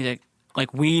 Yeah. He's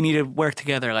like we need to work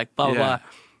together, like blah, blah, blah.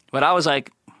 But I was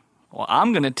like, well,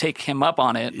 I'm going to take him up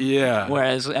on it. Yeah.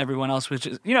 Whereas everyone else was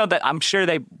just, that I'm sure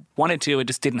they wanted to, it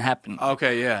just didn't happen.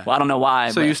 Okay, yeah. Well, I don't know why.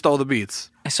 So you stole the beats.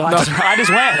 So I just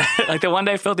went. Like the one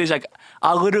day Filthy's like,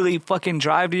 I'll literally fucking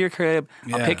drive to your crib.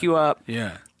 I'll pick you up.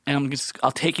 Yeah. And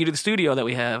I'll take you to the studio that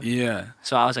we have. Yeah.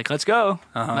 So I was like, let's go.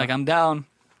 Like, I'm down.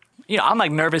 I'm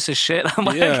like nervous as shit. I'm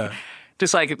like,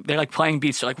 just like, they're like playing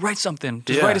beats. They're like, write something.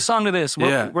 Just write a song to this.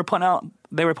 They were putting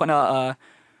out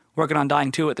Working on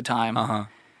Dying 2 at the time.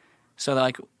 So they're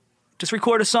like, just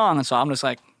record a song. And so I'm just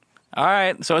like, all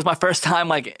right. So it was my first time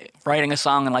like writing a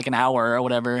song in like an hour or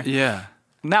whatever. Yeah.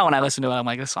 Now when I listen to it, I'm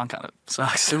like, this song kind of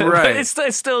sucks. Right.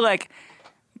 It's still like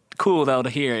cool though to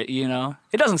hear it. You know,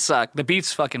 it doesn't suck. The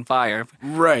beat's fucking fire.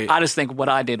 Right. I just think what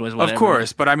I did was whatever. Of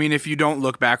course, but I mean, if you don't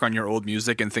look back on your old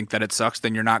music and think that it sucks,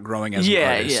 then you're not growing as an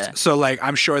artist. Yeah. So like,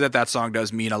 I'm sure that song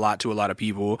does mean a lot to a lot of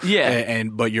people. Yeah.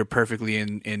 But you're perfectly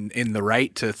in the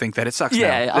right to think that it sucks.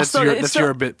 Yeah, now. That's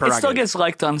your bit prerogative. It still gets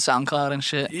liked on SoundCloud and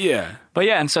shit. Yeah. But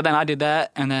yeah, and so then I did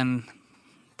that, and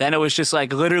then it was just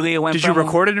like literally it went. Did you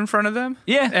record it in front of them?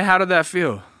 Yeah. And how did that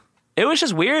feel? It was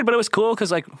just weird, but it was cool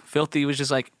because like Filthy was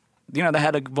just like, you know, they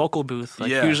had a vocal booth.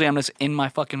 Like usually I'm just in my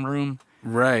fucking room,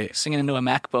 right, singing into a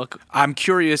MacBook. I'm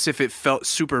curious if it felt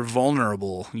super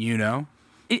vulnerable. You know.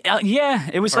 Yeah,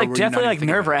 it was like definitely like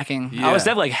nerve wracking. Yeah. I was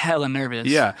definitely like hella nervous.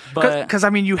 Yeah, but because I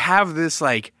mean, you have this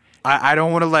like. I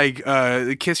don't want to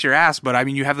like kiss your ass, but I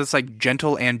mean, you have this like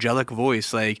gentle angelic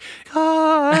voice, like,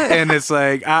 and it's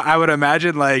like I would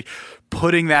imagine like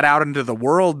putting that out into the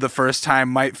world the first time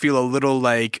might feel a little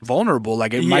like vulnerable,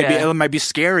 like it might be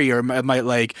scary, or it might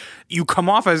like you come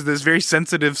off as this very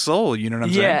sensitive soul. You know what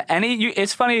I'm saying? Yeah, and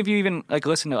it's funny if you even like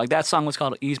listen to it. Like that song was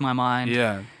called "Ease My Mind."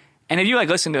 Yeah, and if you like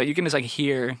listen to it, you can just like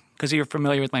hear because you're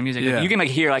familiar with my music. Yeah. You can like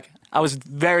hear like I was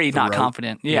very not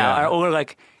confident. Yeah, or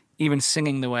like. Even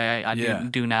singing the way I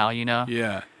do now, you know?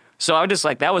 Yeah. So I was just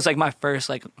like, that was like my first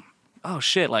like, oh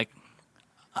shit, like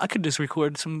I could just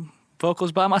record some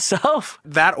vocals by myself.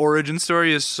 That origin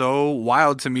story is so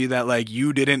wild to me that like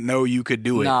you didn't know you could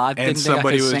do it. No, I didn't and think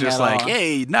somebody I could was just sing at like, all.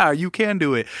 hey, no, you can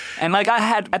do it. And like I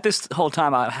had, at this whole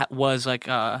time I was like,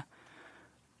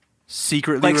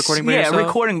 secretly recording by yourself? Yeah,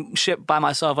 recording shit by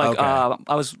myself. Like Okay.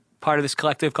 I was part of this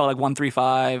collective called like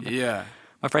 135. Yeah.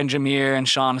 My friend Jameer and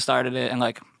Sean started it, and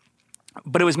like,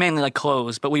 but it was mainly like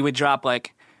clothes. But we would drop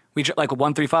like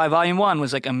 135 Volume 1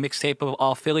 was like a mixtape of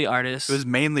all Philly artists. It was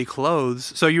mainly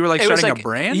clothes. So you were like It was starting like, a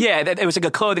brand? Yeah, it was like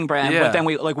a clothing brand. Yeah. But then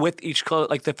we like with each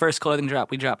like the first clothing drop,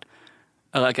 we dropped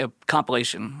like a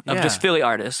compilation of Yeah. just Philly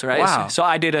artists, right? Wow. So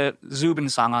I did a Zubin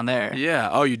song on there. Yeah.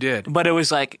 Oh, you did. But it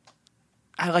was like,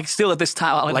 I like still at this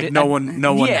time Like no one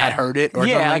had heard it or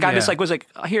yeah, something? like I just like was like,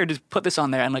 here, just put this on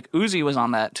there. And like Uzi was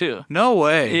on that too. No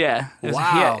way. Yeah.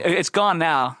 Wow. Yeah, it's gone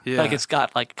now. Yeah. Like it's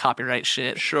got like copyright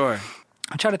shit. Sure.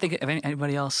 I'm trying to think of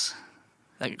anybody else.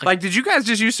 Like, did you guys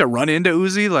just used to run into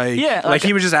Uzi? Like, Yeah, like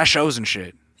he was just at shows and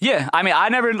shit. Yeah, I mean, I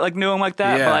never like knew him like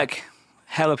that, Yeah. but like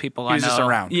hella people I know. He was just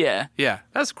around. Yeah. Yeah.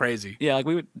 That's crazy. Yeah, like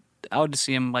I would just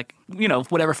see him like, you know,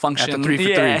 whatever function. At the 3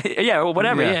 for 3. Yeah, or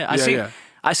whatever. Yeah. Yeah,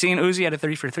 I seen Uzi at a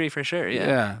 3 for 3 for sure. Yeah.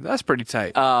 Yeah. That's pretty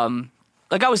tight.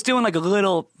 Like I was doing like a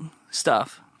little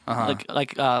stuff, Uh-huh.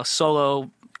 like solo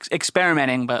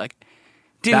experimenting, but like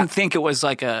didn't think it was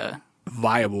like a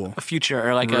Viable. future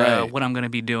or like Right. what I'm gonna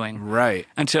be doing Right.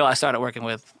 until I started working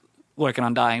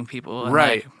on dying people. And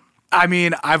Right. like, I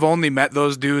mean, I've only met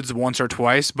those dudes once or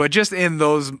twice, but just in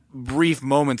those brief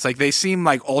moments, like they seem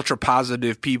like ultra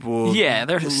positive people. yeah,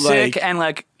 they're sick, and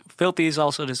like Filthy's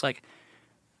also just like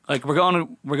we're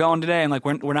going today, and like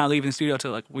we're not leaving the studio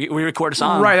till like we record a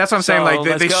song. Right, that's what I'm saying. So, Like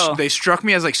let's go. they struck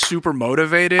me as like super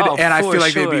motivated, Oh, and I for feel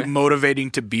like they'd sure. be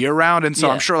motivating to be around. And so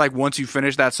Yeah. I'm sure like once you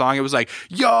finish that song, it was like,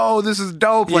 yo, this is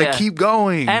dope. Like Yeah. keep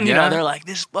going. And you yeah? know they're like,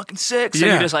 this is fucking sick. So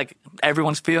Yeah. you're just like,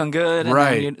 everyone's feeling good. And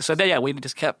Right. then so yeah, we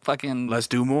just kept fucking. let's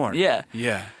do more. Yeah.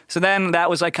 Yeah. So then that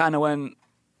was like kind of when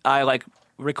I like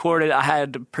recorded. I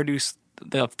had produced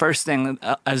the first thing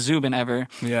as Zubin ever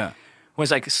Yeah. was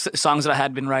like songs that I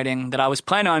had been writing that I was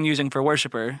planning on using for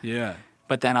Worshipper. Yeah.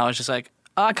 But then I was just like,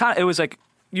 it was like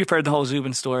you've heard the whole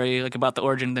Zubin story, like about the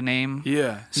origin of the name.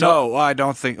 Yeah. No, I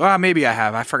don't think. Well, maybe I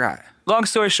have. I forgot. Long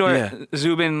story short, Yeah.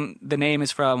 Zubin, the name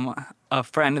is from a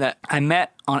friend that I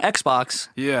met on Xbox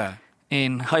Yeah.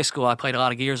 in high school. I played a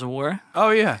lot of Gears of War. Oh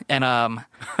yeah. And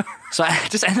so I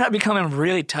just ended up becoming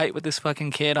really tight with this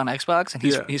fucking kid on Xbox. And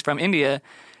he's from India.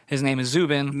 His name is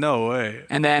Zubin. No way.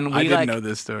 And then we I didn't like know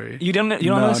this story. you don't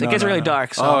know this? It gets really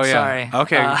dark. So I'm sorry.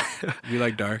 Okay. You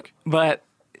like dark. But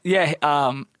yeah,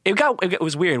 it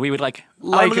was weird. We would like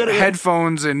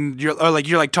Headphones and you're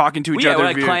like talking to each yeah, other. we're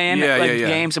like via- playing yeah, like yeah, yeah.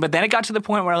 games. But then it got to the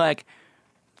point where like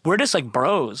we're just like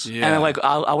bros. Yeah. And then, like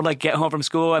I would like get home from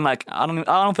school and like I don't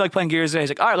feel like playing Gears today. He's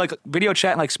like, all right, like video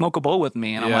chat and like smoke a bowl with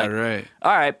me. And I'm Yeah, like, right.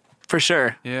 all right, for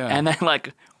sure. Yeah. And then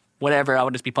like whatever, I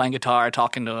would just be playing guitar,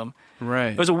 talking to him.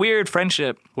 Right. It was a weird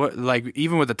friendship. What, like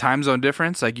even with the time zone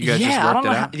difference, like you guys just I worked don't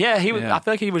know. it out. Yeah, he was. Yeah. I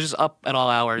feel like he was just up at all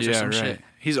hours or Yeah, some right. shit.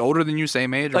 He's older than you,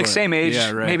 same age. or Like what? same age,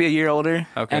 Yeah, right. maybe a year older.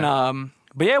 Okay. And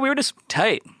but yeah, we were just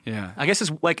tight. Yeah. I guess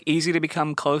it's like easy to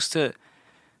become close to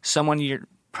someone you're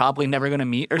probably never going to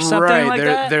meet or something Right. like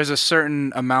that. There's a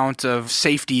certain amount of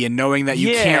safety in knowing that you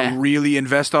Yeah. can't really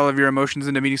invest all of your emotions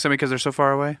into meeting somebody because they're so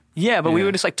far away. Yeah, but we Yeah.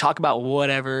 would just like talk about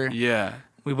whatever. Yeah.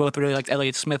 We both really liked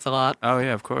Elliott Smith a lot. Oh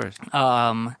yeah, of course.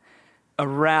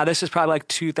 around, this is probably like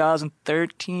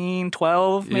 2013,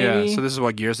 12 maybe. Yeah, so this is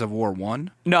what, Gears of War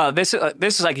 1? No, this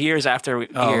is like years after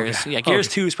Gears. Okay. Yeah, Gears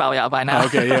 2 is probably out by now.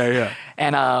 Okay, yeah.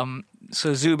 And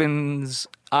so Zubin's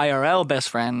IRL best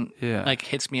friend like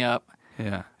hits me up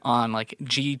on like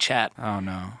G chat. Oh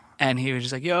no. And he was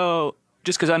just like, yo,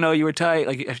 just because I know you were tight,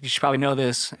 like you should probably know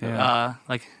this.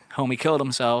 Like homie killed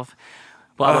himself.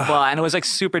 Blah blah blah. And it was like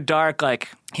super dark. Like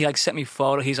he like sent me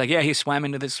photo. He's like, yeah, he swam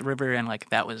into this river and like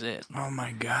that was it. Oh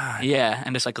my god. Yeah,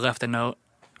 and just like left a note.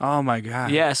 Oh my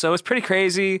god. Yeah, so it was pretty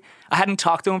crazy. I hadn't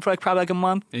talked to him for like probably like a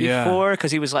month before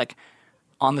because he was like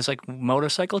on this like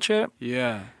motorcycle trip.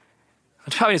 Yeah.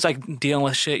 It's probably just like dealing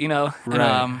with shit, you know. Right.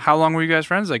 And, How long were you guys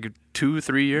friends? Like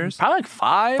 2-3 years? probably like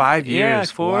 5. 5 years. Yeah, like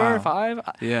 4 Wow. or 5.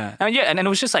 Yeah. And yeah, and then it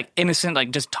was just like innocent,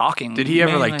 like just talking. Did he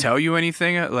ever mainly. like tell you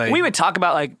anything? Like We would talk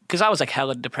about like, because I was like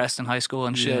hella depressed in high school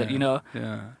and shit, you know.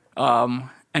 Yeah.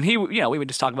 And he, you know, we would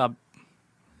just talk about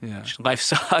Yeah. life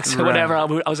sucks or Right. whatever. I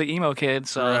was an emo kid,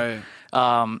 so.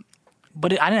 Right.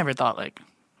 But I never thought like,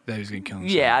 That he was gonna kill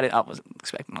himself. yeah, I wasn't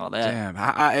expecting all that.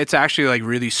 Damn, it's actually like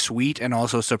really sweet and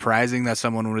also surprising that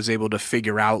someone was able to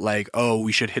figure out like, oh,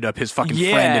 we should hit up his fucking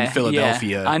friend in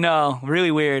Philadelphia. Yeah. I know,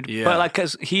 really weird. Yeah. But like,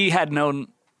 cause he had known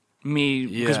me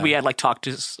because we had like talked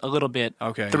just a little bit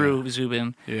through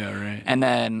Zubin. Yeah, right. And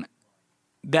then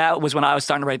that was when I was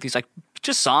starting to write these like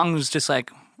just songs, just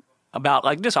like about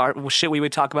like just art shit we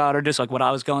would talk about or just like what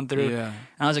I was going through. Yeah. And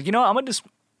I was like, you know, I'm gonna just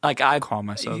like I Call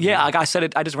myself. Yeah, like I said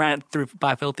it. I just ran it through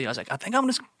by Filthy. I was like, I think I'm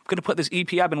just gonna put this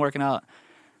EP I've been working out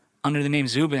under the name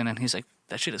Zubin, and he's like,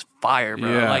 that shit is fire, bro.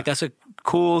 Yeah. Like that's a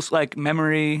cool like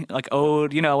memory, like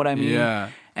ode. You know what I mean? Yeah.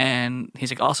 And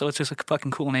he's like, also, it's just a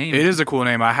fucking cool name. It is a cool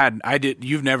name.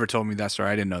 You've never told me that story.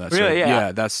 I didn't know that story. Really? Yeah.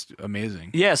 Yeah, that's amazing.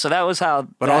 Yeah, so that was how.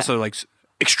 But also like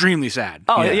extremely sad.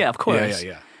 Oh yeah, of course.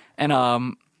 Yeah.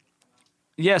 And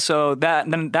yeah, so that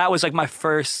was like my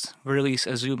first release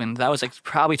as Zubin. That was like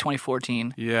probably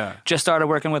 2014. Yeah. Just started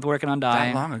working on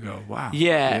Dying. That long ago. Wow.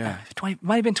 Yeah.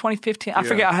 Might have been 2015. I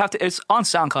forget. It's on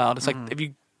SoundCloud. It's like if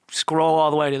you scroll all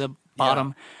the way to the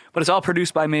bottom, but it's all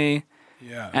produced by me.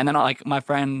 Yeah. And then like my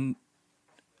friend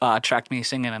tracked me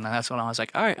singing, and that's when I was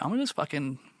like, all right, I'm gonna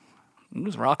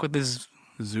just rock with this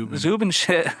Zubin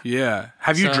shit. Yeah.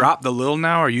 Have you dropped the Lil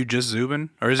now? Or are you just Zubin?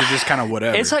 Or is it just kind of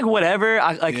whatever? It's like whatever.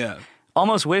 I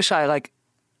almost wish I like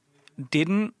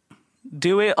didn't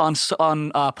do it on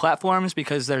platforms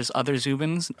because there's other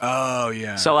Zubins. Oh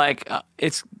yeah. So like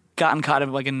it's gotten kind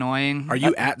of like annoying. Are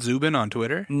you at Zubin on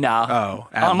Twitter? No. Oh.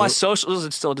 On my socials,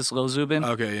 it's still just Lil Zubin.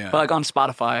 Okay, yeah. But like on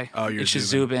Spotify, you're it's just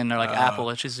Zubin. Zubin, or like Apple,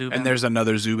 it's just Zubin. And there's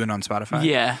another Zubin on Spotify?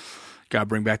 Yeah. Gotta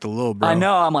bring back the Lil, bro. I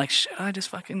know. I'm like, shit, I just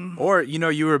fucking... Or,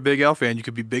 you were a Big L fan, you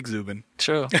could be Big Zubin.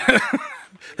 True.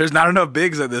 There's not enough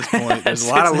bigs at this point. There's a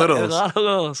lot of littles. There's a lot of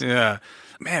littles. Yeah.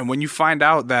 Man, when you find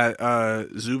out that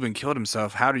Zubin killed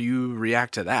himself, how do you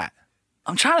react to that?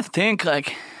 I'm trying to think,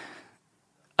 like...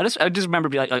 I just remember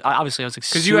being like obviously I was like,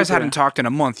 because you guys hadn't talked in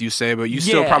a month, you say, but you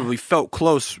still probably felt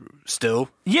close still.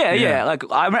 Yeah. Like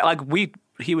I remember, like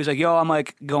he was like, yo, I'm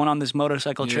like going on this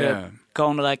motorcycle trip,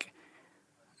 going to like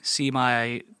see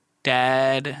my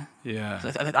dad. Yeah.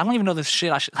 I don't even know this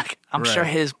shit. I'm sure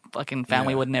his fucking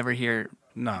family would never hear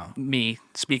me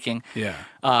speaking. Yeah.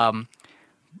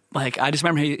 Like I just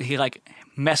remember he like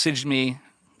messaged me,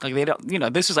 like they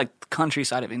don't, this is like the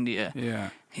countryside of India. Yeah.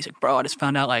 He's like, bro, I just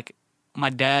found out like my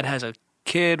dad has a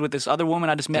kid with this other woman.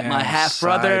 I just met my half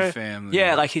brother. Family.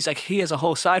 Yeah, like he's like he has a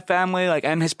whole side family. Like,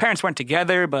 and his parents weren't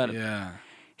together, but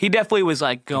he definitely was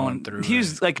like going through. He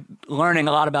was like learning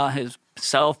a lot about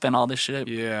himself and all this shit.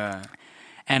 Yeah.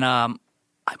 And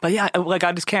but yeah, like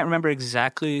I just can't remember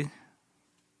exactly.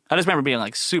 I just remember being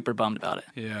like super bummed about it.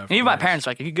 Yeah. And even my parents were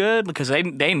like, "Are you good?" Because they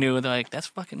knew, they're like, "That's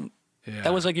fucking." Yeah.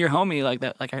 That was like your homie, like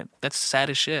that. Like that's sad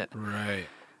as shit. Right.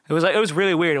 It was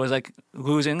really weird. It was like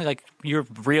losing like your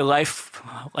real life,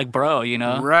 like bro,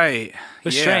 Right. It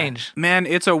was strange. Man,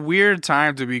 it's a weird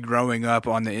time to be growing up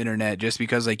on the internet just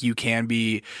because like you can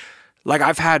be like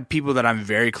I've had people that I'm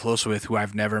very close with who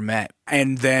I've never met.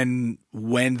 And then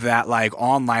when that like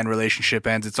online relationship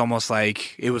ends, it's almost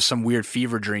like it was some weird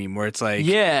fever dream where it's like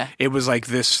it was like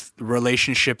this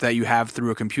relationship that you have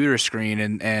through a computer screen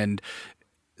and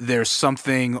there's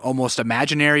something almost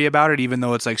imaginary about it, even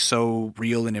though it's like so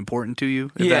real and important to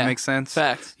you, if that makes sense.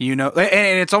 Fact. And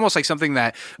it's almost like something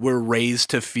that we're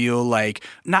raised to feel like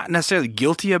not necessarily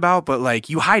guilty about, but like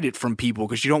you hide it from people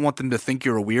because you don't want them to think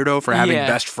you're a weirdo for having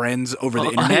best friends over the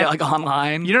internet. Yeah, like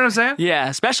online. You know what I'm saying? Yeah,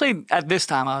 especially at this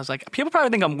time. I was like, people probably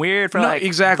think I'm weird for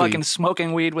fucking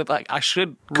smoking weed with like, I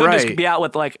could just be out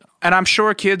with like And I'm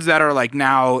sure kids that are like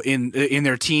now in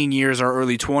their teen years or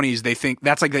early 20s, they think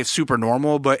that's like super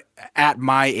normal. But at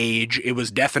my age, it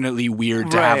was definitely weird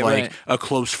to have like a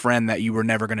close friend that you were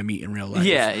never going to meet in real life.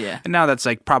 Yeah, yeah. And now that's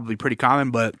like probably pretty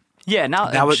common, but yeah, now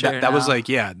that was like that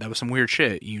was some weird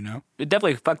shit, you know. It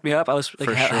definitely fucked me up. I was like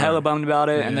hella bummed about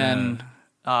it, and then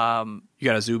you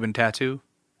got a Zubin tattoo?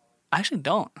 I actually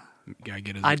don't. You gotta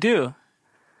get a I do.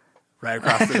 Right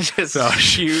across the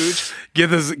just huge.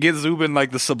 Get Zubin like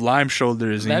the Sublime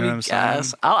shoulders. You know what I'm saying?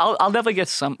 I'll definitely get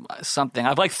something.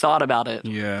 I've like thought about it.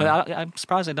 Yeah, but I'm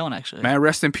surprised I don't actually. Man,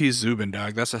 rest in peace, Zubin,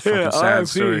 dog. That's a fucking sad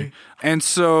story. And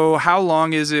so, how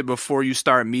long is it before you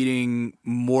start meeting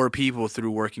more people through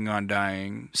working on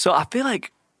Dying? So I feel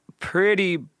like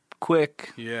pretty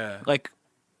quick. Yeah. Like,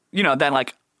 you know, then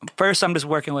like first I'm just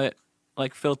working with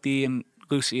like Filthy and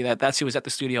Lucy. That's who was at the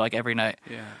studio like every night.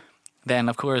 Yeah. Then,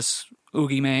 of course,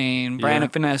 Oogie Mane, Brandon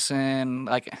Finessen,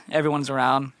 like, everyone's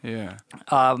around. Yeah.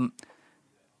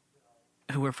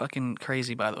 Who were fucking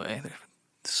crazy, by the way. They're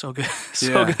so good.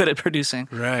 So good at producing.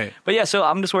 Right. But yeah, so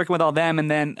I'm just working with all them. And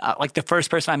then, like, the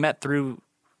first person I met through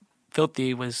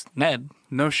Filthy was Ned.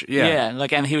 No shit. Yeah. Yeah.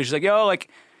 Like, and he was just like, yo, like,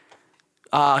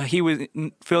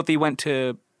 Filthy went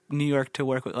to New York to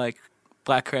work with, like,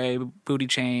 Black Cray, Booty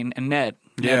Chain, and Ned.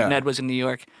 Ned was in New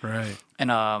York. Right.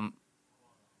 And,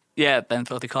 yeah, then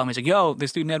Filthy called me. He's like, yo,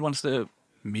 this dude Ned wants to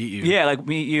meet you. Yeah, like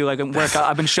meet you, like work out.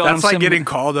 I've been showing That's him like getting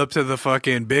called up to the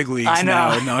fucking big leagues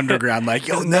now in the underground. Like,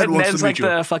 yo, Ned wants to meet like you.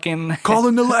 The fucking call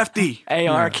him the lefty.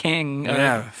 AR King.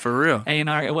 Yeah, for real.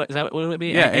 A&R, what would it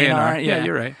be? Yeah, A&R. Yeah,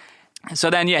 you're right. So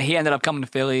then, yeah, he ended up coming to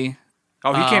Philly.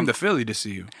 Oh, he came to Philly to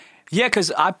see you. Yeah,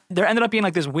 because there ended up being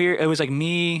like this weird, it was like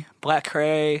me, Black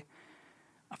Cray,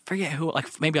 I forget who,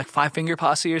 like maybe like Five Finger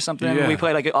Posse or something. Yeah. We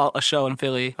played like a show in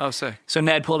Philly. Oh, sick. So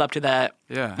Ned pulled up to that.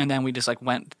 Yeah. And then we just like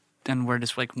went and we're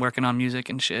just like working on music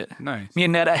and shit. Nice. Me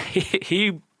and Ned,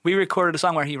 we recorded a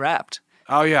song where he rapped.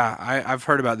 Oh, yeah. I've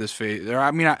heard about this phase.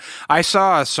 I mean, I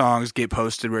saw songs get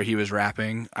posted where he was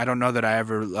rapping. I don't know that I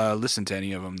ever listened to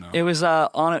any of them, though. It was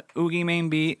on an Oogie Mane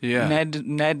beat. Yeah.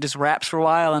 Ned just raps for a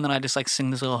while, and then I just like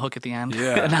sing this little hook at the end.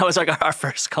 Yeah. And that was like our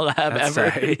first collab That's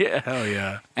ever. tight. Yeah. Hell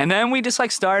yeah. And then we just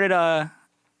like started,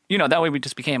 that way we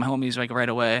just became homies like right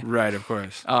away. Right, of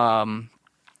course. I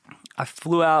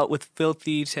flew out with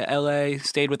Filthy to LA,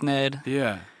 stayed with Ned.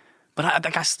 Yeah.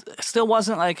 But I still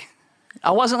wasn't like...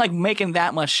 I wasn't like making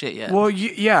that much shit yet. Well,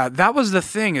 yeah, that was the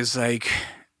thing is like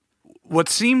what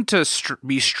seemed to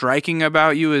be striking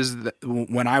about you is that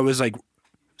when I was like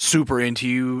super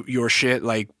into your shit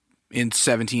like in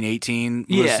 17, 18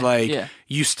 was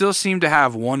you still seem to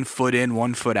have 1 foot in,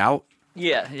 1 foot out.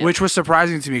 Yeah. Which was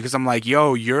surprising to me because I'm like,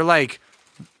 yo, you're like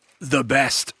the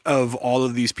best of all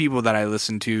of these people that I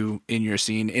listen to in your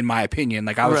scene, in my opinion.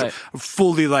 Like I was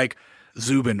fully like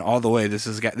Zubin all the way.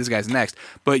 This guy's next,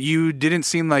 but you didn't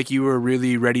seem like you were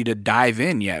really ready to dive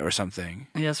in yet, or something.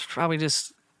 Yeah, it's probably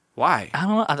just why. I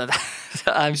don't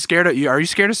know. I'm scared of you. Are you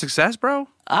scared of success, bro?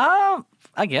 I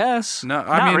guess. No,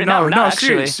 I mean no.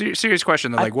 Serious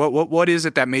question though. Like, what is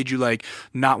it that made you like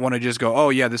not want to just go?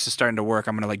 Oh yeah, this is starting to work.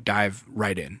 I'm gonna like dive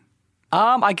right in.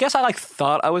 I guess I like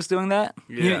thought I was doing that.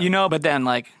 Yeah. But then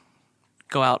like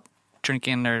go out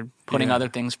drinking or putting other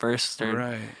things first, or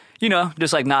right.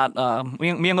 Just like not,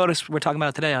 me and Lotus were talking about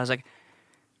it today. I was like,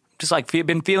 just like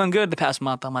been feeling good the past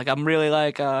month. I'm like, I'm really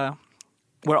like,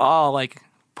 we're all like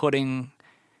putting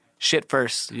shit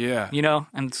first. Yeah.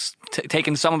 And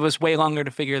taking some of us way longer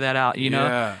to figure that out,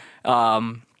 Yeah.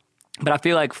 But I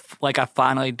feel like I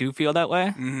finally do feel that way.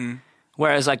 Mm-hmm.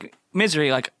 Whereas like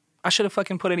Misery, like I should have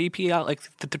fucking put an EP out like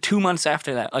the 2 months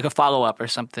after that, like a follow up or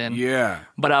something. Yeah.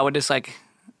 But I would just like,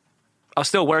 I was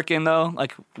still working though,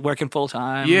 like working full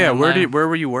time. Yeah, where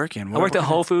were you working? I worked at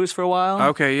Whole Foods for a while.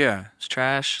 Okay, yeah. It's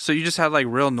trash. So you just had like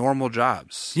real normal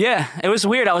jobs. Yeah, it was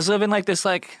weird. I was living like this,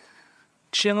 like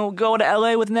chill, go to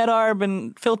LA with NetArb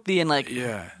and Filthy, and like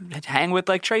hang with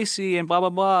like Tracy and blah blah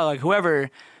blah, like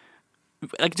whoever,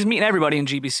 like just meeting everybody in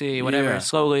GBC, whatever. Yeah.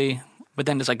 Slowly, but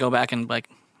then just like go back and like,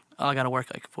 oh, I got to work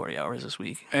like 40 hours this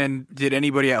week. And did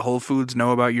anybody at Whole Foods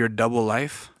know about your double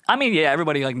life? I mean, yeah,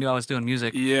 everybody like knew I was doing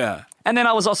music. Yeah. And then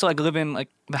I was also like living, like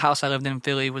the house I lived in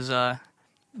Philly was a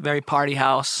very party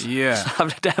house. Yeah. So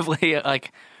I'm definitely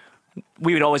like,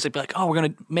 we would always be like, oh, we're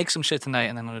going to make some shit tonight.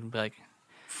 And then it would be like,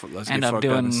 let's end get up fucked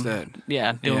doing, up instead.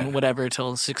 Yeah, doing whatever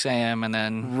till 6 a.m. and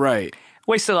then right.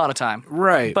 wasted a lot of time.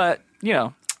 Right. But,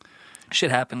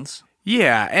 shit happens.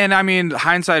 Yeah, and I mean,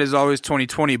 hindsight is always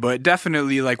 2020, but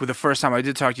definitely, like with the first time I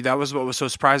did talk to you, that was what was so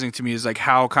surprising to me is like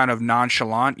how kind of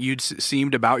nonchalant you'd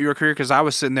seemed about your career. Because I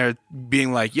was sitting there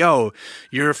being like, "Yo,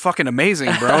 you're fucking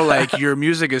amazing, bro! Like your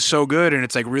music is so good, and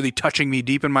it's like really touching me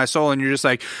deep in my soul." And you're just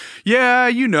like, "Yeah,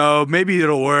 you know, maybe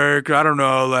it'll work. I don't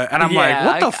know." Like, and I'm like,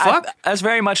 "What the fuck?" That's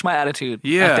very much my attitude.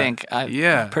 Yeah, I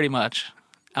think. Pretty much.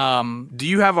 Do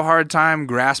you have a hard time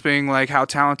grasping like how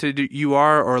talented you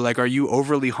are, or like are you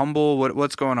overly humble?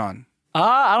 What's going on?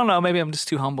 I don't know. Maybe I'm just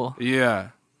too humble. Yeah.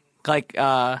 Like,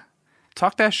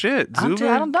 talk that shit, Zuba.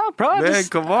 I don't know, bro. Man,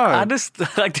 come on. I just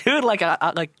like, dude, like,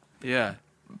 I like. Yeah.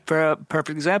 For a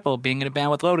perfect example, being in a band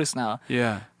with Lotus now.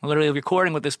 Yeah. I'm literally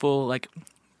recording with this fool like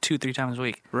 2-3 times a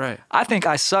week. Right. I think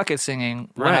I suck at singing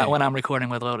when I'm recording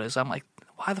with Lotus. I'm like,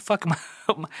 why the fuck am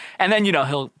I? And then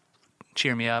he'll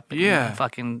cheer me up. And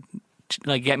fucking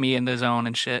like get me in the zone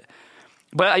and shit.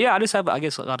 But I just have, I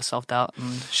guess, a lot of self-doubt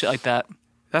and shit like that.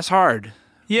 That's hard.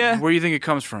 Yeah. Where do you think it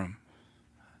comes from?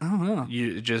 I don't know.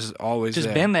 You just always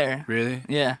been there. Really?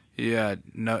 Yeah. Yeah.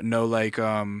 No like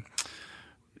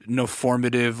no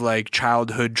formative like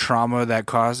childhood trauma that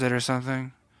caused it or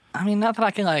something. I mean, not that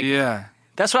I can like. Yeah.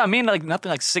 That's what I mean. Like nothing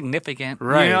like significant.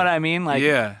 Right. You know what I mean? Like.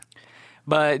 Yeah.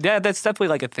 But yeah, that's definitely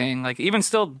like a thing. Like even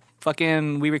still,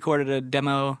 fucking, we recorded a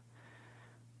demo,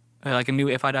 like a new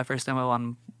If I Die First demo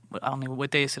on, I don't know,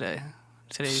 what day is today?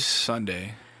 Today's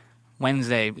Sunday.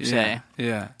 Wednesday today.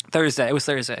 Yeah. Thursday. It was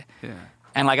Thursday. Yeah.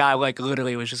 And like I like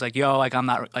literally was just like, yo, like I'm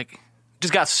not like,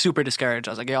 just got super discouraged.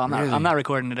 I was like, yo, I'm not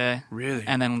recording today. Really?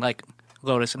 And then like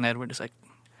Lotus and Ed were just like,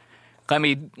 let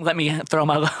me throw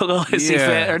my Lotus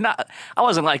fit or not. I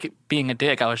wasn't like being a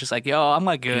dick. I was just like, yo, I'm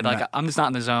like good. Like I'm just not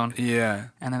in the zone. Yeah.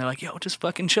 And then they're like, yo, just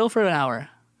fucking chill for an hour.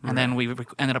 And then we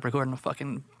ended up recording a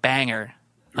fucking banger,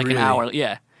 like an hour.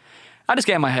 Yeah. I just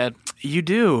get in my head. You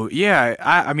do. Yeah.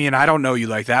 I mean, I don't know you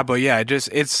like that, but yeah,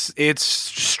 it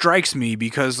strikes me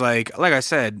because like I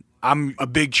said, I'm a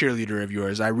big cheerleader of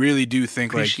yours. I really do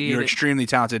think like you're extremely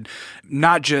talented,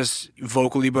 not just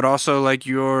vocally, but also like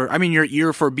your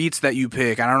ear for beats that you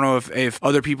pick. I don't know if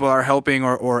other people are helping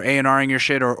or A&Ring your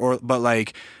shit but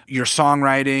like your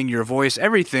songwriting, your voice,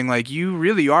 everything, like you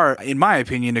really are, in my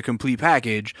opinion, a complete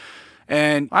package.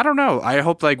 And I don't know. I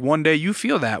hope like one day you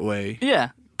feel that way. Yeah.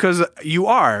 'Cause you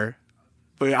are.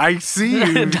 But I see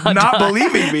you not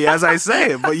believing me as I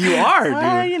say it, but you are,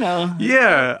 dude. You know.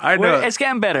 Yeah, I know. It's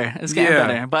getting better. It's getting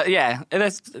better. But yeah,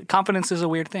 confidence is a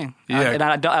weird thing. Yeah. And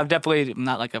I'm definitely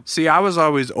not like a... See, I was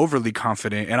always overly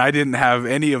confident, and I didn't have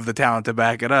any of the talent to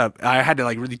back it up. I had to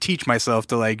like really teach myself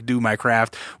to like do my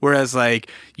craft, whereas like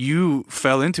you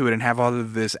fell into it and have all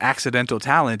of this accidental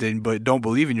talent, but don't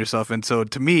believe in yourself. And so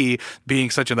to me, being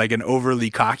such an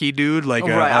overly cocky dude, like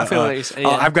I feel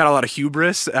I've got a lot of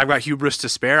hubris. I've got hubris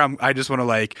to spare. I just want to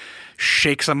like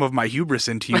shake some of my hubris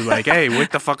into you, like, hey,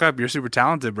 wake the fuck up! You're super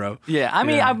talented, bro. Yeah, I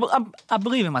mean, I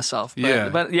believe in myself.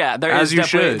 But yeah, there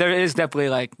is definitely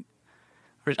like,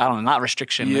 I don't know, not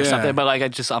restriction or something, but like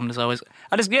I'm just always,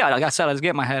 like I said, I just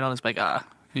get in my head. I'll just be like,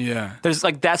 yeah. There's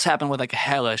like that's happened with like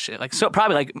hella shit. Like so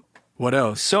probably like what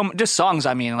else? So just songs.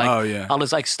 I mean, like I'll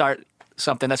just like start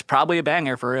something that's probably a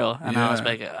banger for real, and I'll just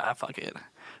be like, fuck it.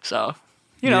 So.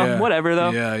 You know, whatever though.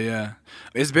 Yeah, yeah.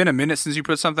 It's been a minute since you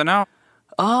put something out.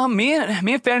 Me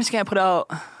and Fantasy Camp put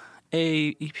out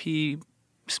a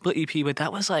split EP, but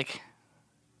that was like,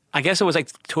 I guess it was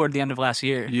like toward the end of last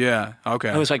year. Yeah.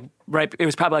 Okay. It was like it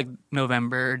was probably like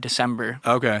November, December.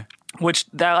 Okay. Which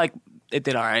that like it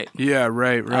did all right. Yeah.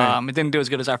 Right. It didn't do as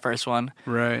good as our first one.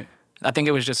 Right. I think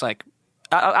it was just like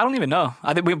I don't even know.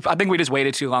 I think we just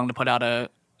waited too long to put out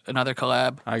another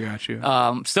collab. I got you.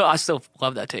 I still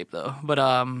love that tape though. But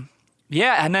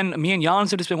yeah, and then me and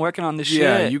Jans have just been working on this shit.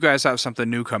 Yeah, you guys have something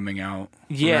new coming out.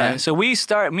 Yeah, right? So me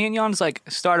and Jans like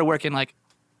started working like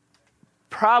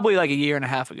probably like a year and a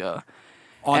half ago.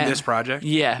 On this project?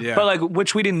 Yeah. But like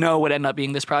which we didn't know would end up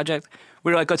being this project.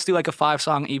 We were like, let's do like a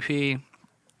 5-song EP,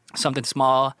 something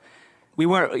small. He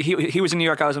was in New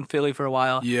York, I was in Philly for a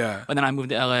while. Yeah. And then I moved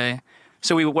to LA.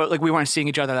 So we weren't seeing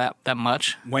each other that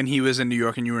much. When he was in New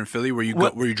York and you were in Philly, were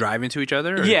you driving to each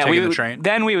other? Or yeah, taking the train.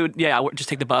 Then we would just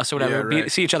take the bus or whatever. Yeah,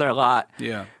 right. See each other a lot.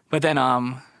 Yeah. But then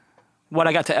when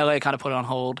I got to LA, kind of put it on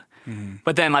hold. Mm-hmm.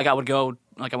 But then like I would go,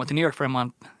 like I went to New York for a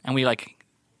month and we like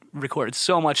recorded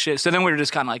so much shit. So then we were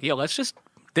just kind of like, yo, this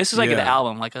is like an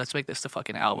album. Like let's make this the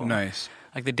fucking album. Nice.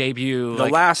 Like the debut. The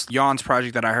last Jans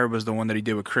project that I heard was the one that he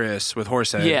did with Chris with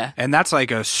Horsehead. Yeah. And that's like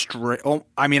a straight,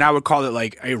 I would call it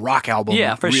like a rock album.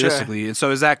 Yeah, for realistically. sure. And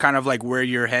so is that kind of like where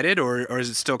you're headed or is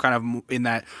it still kind of in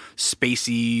that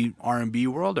spacey R&B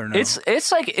world or no?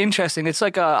 It's like interesting. It's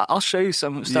like I'll show you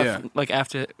some stuff like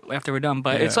after we're done,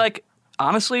 but it's like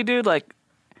honestly, dude, like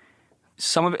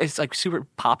some of it's like super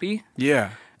poppy.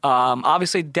 Yeah.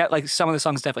 Obviously, like some of the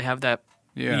songs definitely have that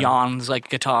Jan's like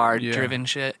guitar driven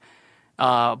shit.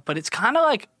 But it's kind of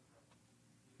like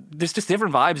there's just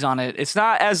different vibes on it. It's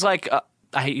not as like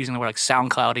I hate using the word like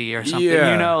SoundCloudy or something.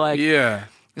 Yeah. You know, like yeah.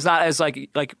 It's not as like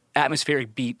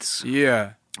atmospheric beats.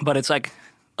 Yeah. But it's like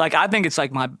I think it's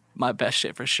like my best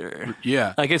shit for sure.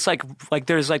 Yeah. Like it's like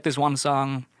there's like this one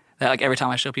song that like every time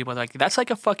I show people, they're like, that's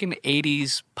like a fucking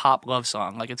 80s pop love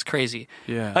song. Like it's crazy.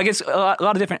 Yeah. Like it's a lot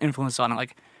of different influence on it.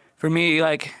 Like for me,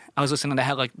 like I was listening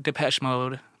to like Depeche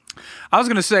Mode. I was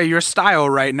gonna say your style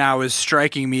right now is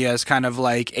striking me as kind of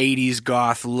like 80s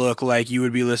goth look, like you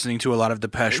would be listening to a lot of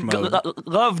Depeche Mode.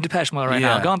 Love Depeche Mode right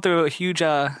now. Going through a huge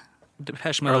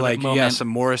Depeche Mode or like moment. some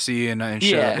Morrissey and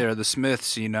shit. Or the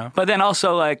Smiths, you know. But then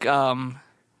also like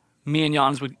me and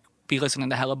Jans would be listening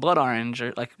to hella Blood Orange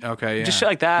or like just shit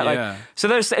like that. Like so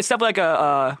it's definitely like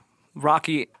a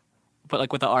rocky, but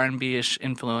like with the R&B-ish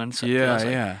influence.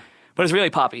 Yeah. But it's really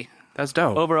poppy. That's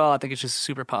dope. Overall, I think it's just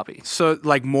super poppy. So,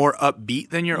 like, more upbeat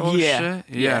than your old shit?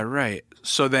 Yeah, right.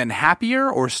 So then happier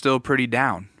or still pretty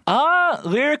down?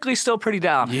 Lyrically still pretty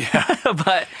down. Yeah.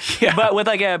 but with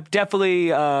like a definitely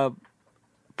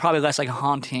probably less like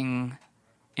haunting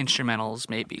instrumentals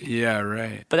maybe. Yeah,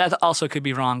 right. But that also could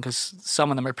be wrong because some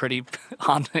of them are pretty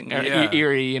haunting or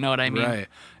eerie, you know what I mean? Right.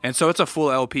 And so it's a full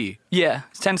LP. Yeah,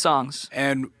 it's 10 songs.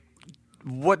 And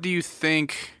what do you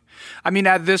think... I mean,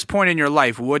 at this point in your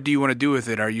life, what do you want to do with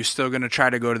it? Are you still going to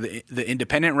try to go to the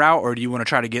independent route, or do you want to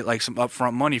try to get like some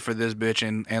upfront money for this bitch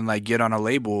and like get on a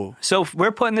label? So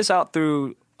we're putting this out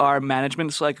through our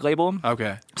management's like label.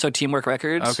 Okay. So Teamwork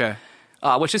Records. Okay.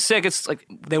 Which is sick. It's like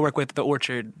they work with the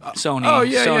Orchard, Sony,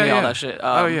 all that shit.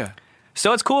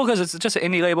 So it's cool because it's just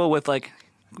an indie label with like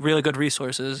really good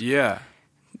resources. Yeah.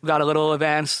 Got a little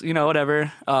advance, you know,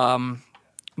 whatever.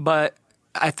 But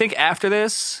I think after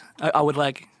this, I would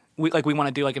like. We want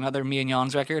to do like another me and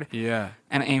Jans record. Yeah.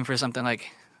 And aim for something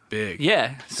like big.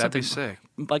 Yeah. That'd be sick.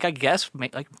 Like I guess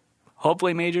like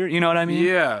hopefully major, you know what I mean?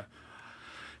 Yeah.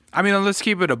 I mean, let's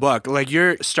keep it a buck. Like,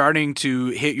 you're starting to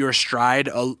hit your stride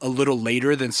a little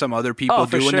later than some other people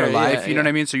do in their life. You know what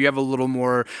I mean? So you have a little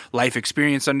more life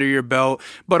experience under your belt.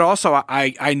 But also,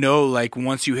 I know, like,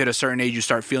 once you hit a certain age, you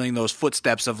start feeling those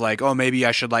footsteps of, like, oh, maybe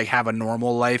I should, like, have a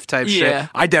normal life type shit.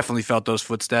 I definitely felt those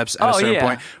footsteps at a certain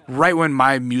point. Right when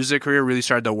my music career really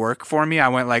started to work for me, I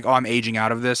went, like, oh, I'm aging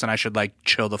out of this, and I should, like,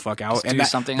 chill the fuck out. And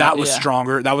that was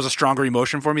stronger. That was a stronger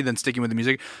emotion for me than sticking with the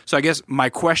music. So I guess my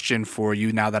question for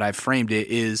you now that I've framed it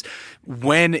is,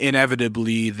 when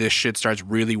inevitably this shit starts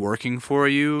really working for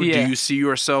you, do you see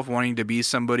yourself wanting to be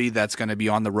somebody that's going to be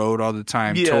on the road all the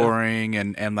time, touring,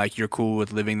 and like you're cool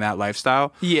with living that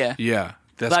lifestyle? Yeah.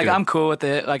 That's like good. I'm cool with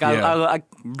it. Like I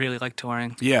really like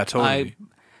touring. Yeah, totally.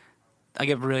 I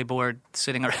get really bored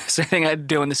sitting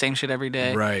doing the same shit every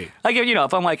day. Right. Like, you know,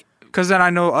 if I'm like, because then I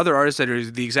know other artists that are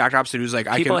the exact opposite, who's like,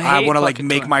 I want to like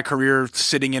make my career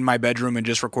sitting in my bedroom and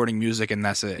just recording music, and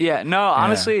that's it. Yeah, no,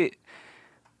 honestly,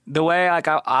 the way like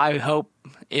I hope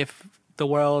if the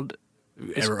world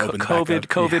is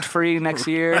COVID free next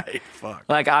year,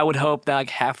 like I would hope that like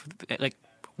half, like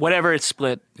whatever it's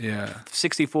split,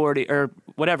 60-40 or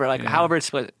whatever, like however it's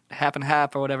split, half and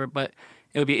half or whatever, but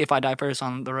it would be If I Die First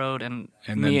on the road and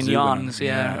me and Jans,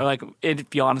 or like if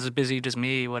Jans is busy, just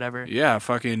me, whatever. Yeah,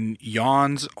 fucking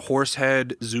Jans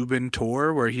Horsehead Zubin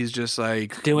tour where he's just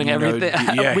like doing everything.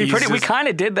 We kind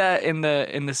of did that in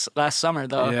this last summer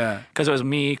though. Yeah, because it was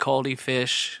me, Coldy,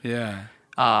 Fish,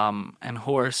 and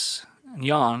Horse and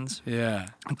Jans,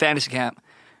 and Fantasy Camp,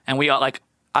 and we all like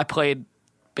I played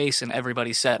bass in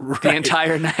everybody's set the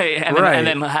entire night, and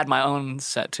then had my own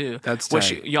set too. That's tight.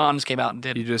 Which Jans came out and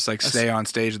did. You just like stay on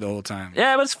stage the whole time.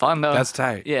 Yeah, but it's fun though. That's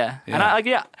tight. Yeah. And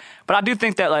but I do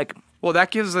think that like. Well,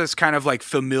 that gives this kind of like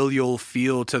familial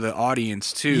feel to the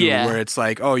audience too, where it's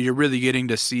like, oh, you're really getting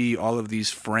to see all of these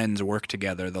friends work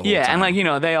together the whole time. Yeah, and like, you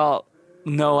know, they all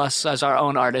know us as our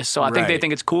own artists, so I think they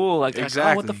think it's cool. Like,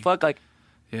 oh, what the fuck? Like,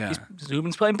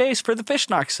 Zubin's playing bass for the Fish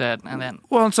Narc set, and then.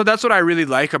 Well, and so that's what I really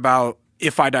like about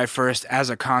If I Die First as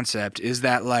a concept, is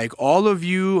that like all of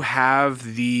you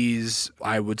have these,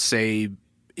 I would say,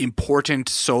 important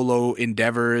solo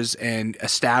endeavors and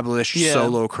established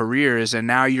solo careers, and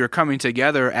now you're coming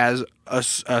together as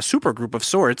a super group of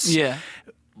sorts. Yeah.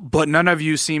 But none of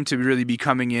you seem to really be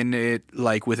coming in it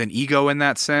like with an ego in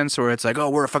that sense, or it's like, oh,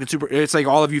 we're a fucking super. It's like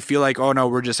all of you feel like, oh no,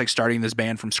 we're just like starting this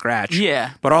band from scratch.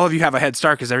 Yeah. But all of you have a head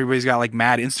start because everybody's got like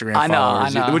mad Instagram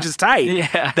followers, I know. which is tight.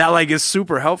 Yeah. That like is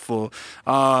super helpful.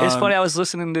 It's funny. I was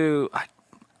listening to,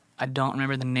 I don't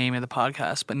remember the name of the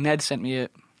podcast, but Ned sent me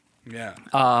it. Yeah.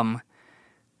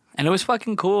 And it was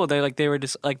fucking cool. They were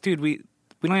just like, dude, we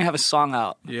don't even have a song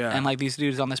out. Yeah. And like these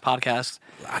dudes on this podcast,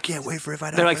 I can't wait for If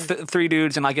I Die. they're like three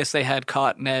dudes, and I guess they had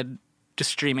caught Ned just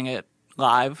streaming it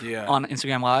live on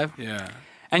Instagram Live. Yeah.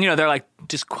 And they're like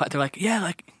they're like, yeah,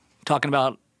 like talking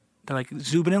about, they're like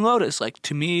Zubin and Lotus. Like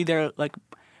to me, they're like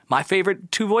my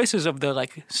favorite two voices of the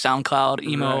like SoundCloud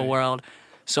emo world.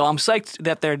 So I'm psyched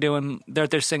that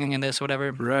they're singing in this, or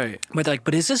whatever. Right. But they're like,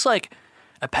 but is this like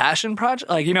a passion project?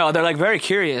 Like, they're like very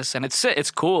curious, and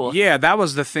it's cool. Yeah, that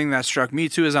was the thing that struck me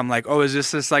too, is I'm like, oh, is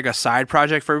this like a side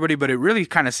project for everybody? But it really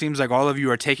kind of seems like all of you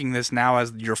are taking this now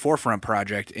as your forefront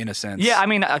project in a sense. Yeah, I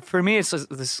mean, for me, it's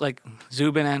this like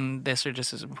Zubin and this are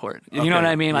just as important. You know what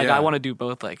I mean? Like, I want to do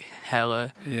both, like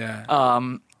hella. Yeah.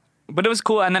 But it was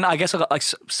cool, and then I guess like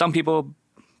some people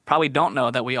probably don't know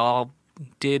that we all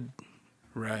did.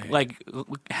 Right. Like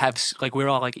like we're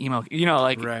all like emo,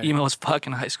 like emo as fuck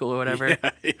in high school or whatever.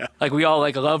 Yeah. Like we all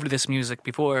like loved this music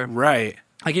before. Right.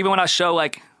 Like even when I show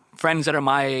like friends that are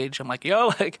my age, I'm like,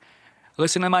 yo, like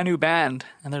listen to my new band,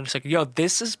 and they're just like, yo,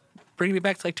 this is bringing me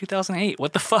back to like 2008.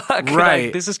 What the fuck? Right.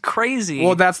 Like, this is crazy.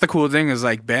 Well, that's the cool thing is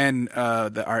like Ben,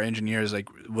 our engineer, is like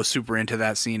was super into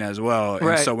that scene as well.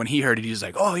 And so when he heard it, he's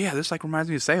like, oh yeah, this like reminds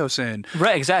me of Seosin.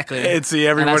 Right, exactly. And see,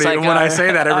 everybody, like, when I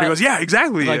say that, everybody goes, yeah,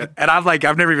 exactly. Like, and I've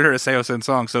never even heard a Seosin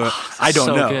song, so I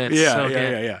don't know. Good. Yeah, so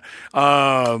yeah.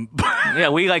 Yeah,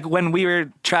 we like when we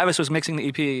were, Travis was mixing the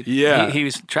EP. Yeah.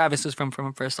 Travis is from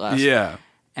First Class. Yeah.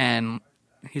 And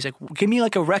he's like, give me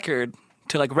like a record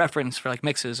to like reference for like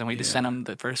mixes, and we just sent him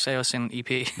the first Seosin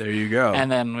EP. There you go.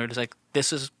 And then we were just like,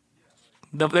 this is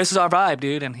our vibe,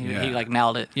 dude, and he like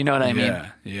nailed it. You know what I mean?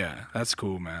 Yeah, that's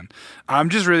cool, man. I'm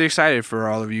just really excited for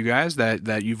all of you guys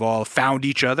that you've all found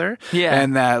each other,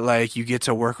 and that like you get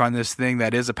to work on this thing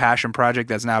that is a passion project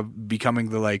that's now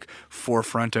becoming the like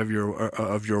forefront of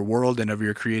your world and of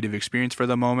your creative experience for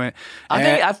the moment.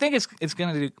 I think it's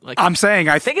gonna do like. I'm saying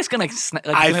I think it's gonna.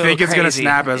 I think it's gonna crazy.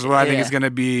 snap as well. I think it's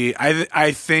gonna be.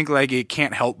 I think like it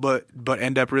can't help but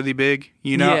end up really big,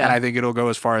 and I think it'll go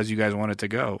as far as you guys want it to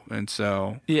go, and so.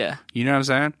 Yeah. You know what I'm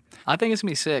saying? I think it's gonna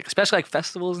be sick, especially like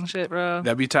festivals and shit, bro.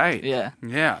 That'd be tight. Yeah.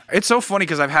 Yeah. It's so funny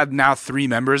because I've had now 3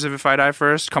 members of If I Die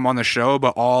First come on the show,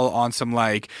 but all on some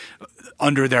like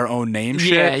under their own name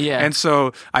shit. Yeah. And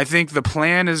so I think the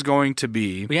plan is going to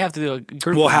be we have to do a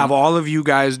group. We'll have all of you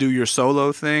guys do your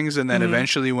solo things, and then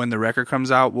eventually when the record comes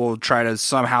out, we'll try to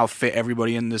somehow fit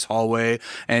everybody in this hallway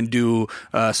and do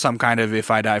some kind of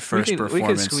If I Die First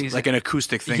performance, like an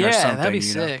acoustic thing or something. That'd be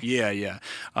sick. Yeah.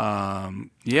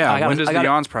 When does the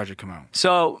Yawns project come out?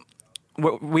 So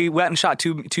we went and shot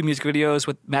two music videos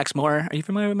with Max Moore. Are you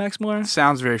familiar with Max Moore?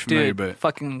 Sounds very familiar, Dude, but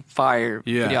fucking fire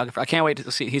videographer. I can't wait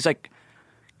to see. He's like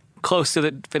close to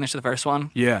the finish of the first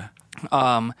one. Yeah.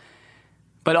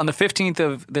 But on the 15th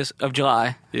of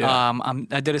July,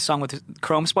 I did a song with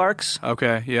Chrome Sparks.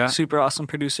 Okay, yeah. Super awesome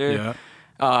producer.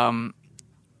 Yeah.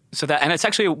 So that, and it's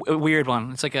actually a weird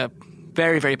one. It's like a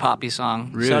very, very poppy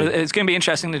song. Really? So it's going to be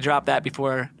interesting to drop that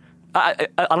before.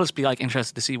 I'll just be like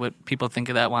interested to see what people think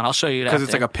of that one. I'll show you that. Because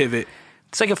it's like a pivot.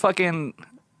 It's like a fucking.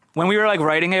 When we were like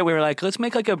writing it, we were like, let's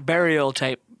make like a burial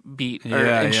type beat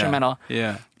or instrumental.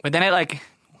 Yeah. But then it like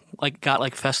got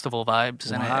like festival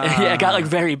vibes and it got like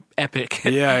very epic.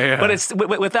 Yeah. But it's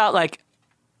without like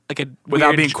a without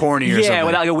weird, being corny or something. Yeah,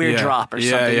 without like a weird drop or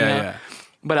something. Yeah.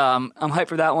 But I'm hyped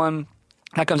for that one.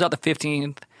 That comes out the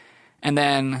 15th, and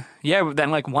then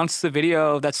like once the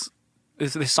video there's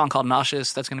this song called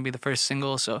Nauseous that's going to be the first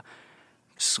single. So.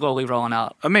 Slowly rolling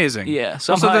out. Amazing. Yeah.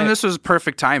 So then this was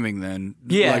perfect timing then.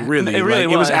 Yeah. Like really. It really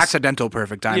was. It was accidental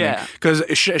perfect timing. Yeah. Because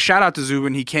shout out to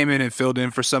Zubin. He came in and filled in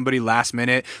for somebody last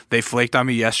minute. They flaked on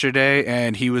me yesterday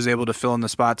and he was able to fill in the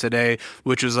spot today,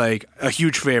 which was like a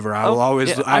huge favor. I will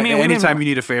always, anytime you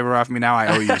need a favor off me now,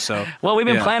 I owe you. So. Well, we've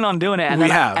been planning on doing it. And we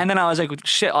have. And then I was like,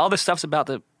 shit, all this stuff's about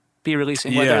to be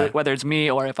releasing, whether it's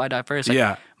me or If I Die First.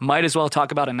 Might as well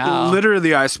talk about it now.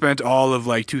 Literally, I spent all of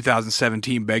like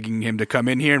 2017 begging him to come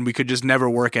in here, and we could just never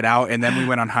work it out. And then we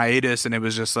went on hiatus, and it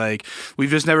was just like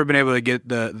we've just never been able to get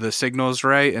the signals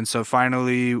right. And so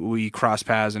finally, we crossed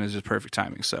paths, and it's just perfect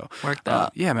timing. So worked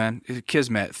out. Yeah, man,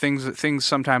 kismet. Things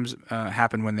sometimes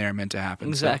happen when they're meant to happen.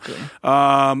 Exactly.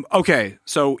 So, okay,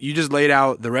 so you just laid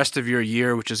out the rest of your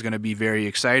year, which is going to be very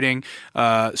exciting.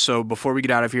 So before we get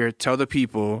out of here, tell the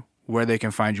people where they can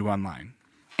find you online.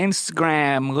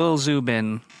 Instagram, Lil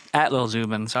Zubin, at Lil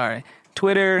Zubin, sorry.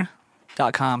 Twitter,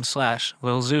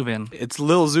 SoundCloud.com/Lil Zubin. It's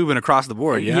Lil Zubin across the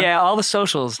board, yeah? Yeah, all the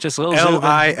socials, just Lil Zubin.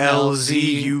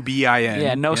 LILZUBIN.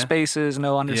 Yeah, no spaces,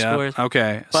 no underscores. Yeah.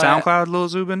 Okay. But, SoundCloud, Lil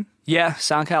Zubin? Yeah,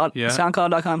 SoundCloud. Yeah.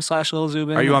 SoundCloud.com/Lil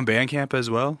Zubin. Are you on Bandcamp as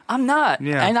well? I'm not.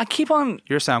 Yeah. And I keep on.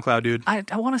 You're a SoundCloud dude. I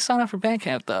want to sign up for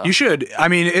Bandcamp though. You should. I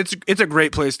mean, it's a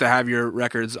great place to have your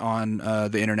records on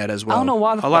the internet as well. I don't know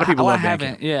why a lot of people love I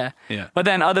haven't. Bandcamp. Yeah. But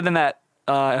then other than that,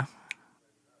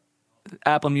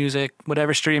 Apple Music,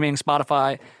 whatever streaming,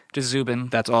 Spotify, just Zubin.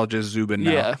 That's all just Zubin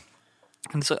now. Yeah.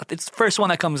 And so it's the first one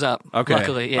that comes up. Okay.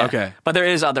 Luckily, yeah. Okay. But there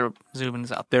is other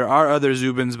Zubins out there. There are other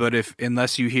Zubins, but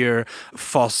unless you hear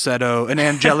falsetto, an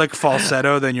angelic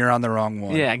falsetto, then you're on the wrong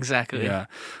one. Yeah, exactly. Yeah.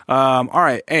 All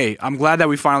right. Hey, I'm glad that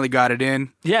we finally got it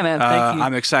in. Yeah, man. Thank you.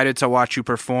 I'm excited to watch you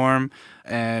perform.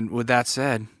 And with that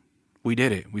said, we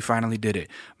did it. We finally did it.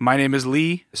 My name is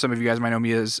Lee. Some of you guys might know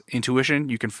me as Intuition.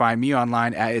 You can find me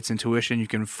online at It's Intuition. You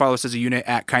can follow us as a unit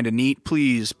at Kinda Neat.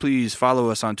 Please follow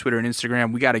us on Twitter and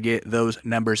Instagram. We got to get those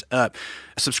numbers up.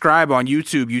 Subscribe on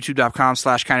YouTube,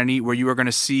 youtube.com/Kinda Neat, where you are going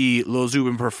to see Lil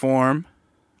Zubin perform.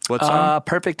 What song?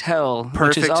 Perfect Hell,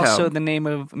 Perfect which is also Hell. the name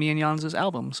of me and Jan's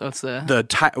album. So it's the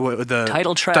title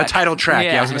track. The title track.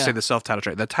 Yeah, I was going to Yeah. say the self-title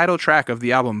track. The title track of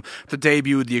the album, the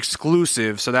debut, the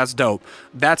exclusive. So that's dope.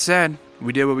 That said,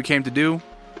 we did what we came to do.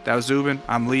 That was Zubin.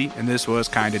 I'm Lee, and this was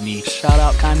Kinda Neat. Shout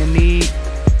out Kinda Neat.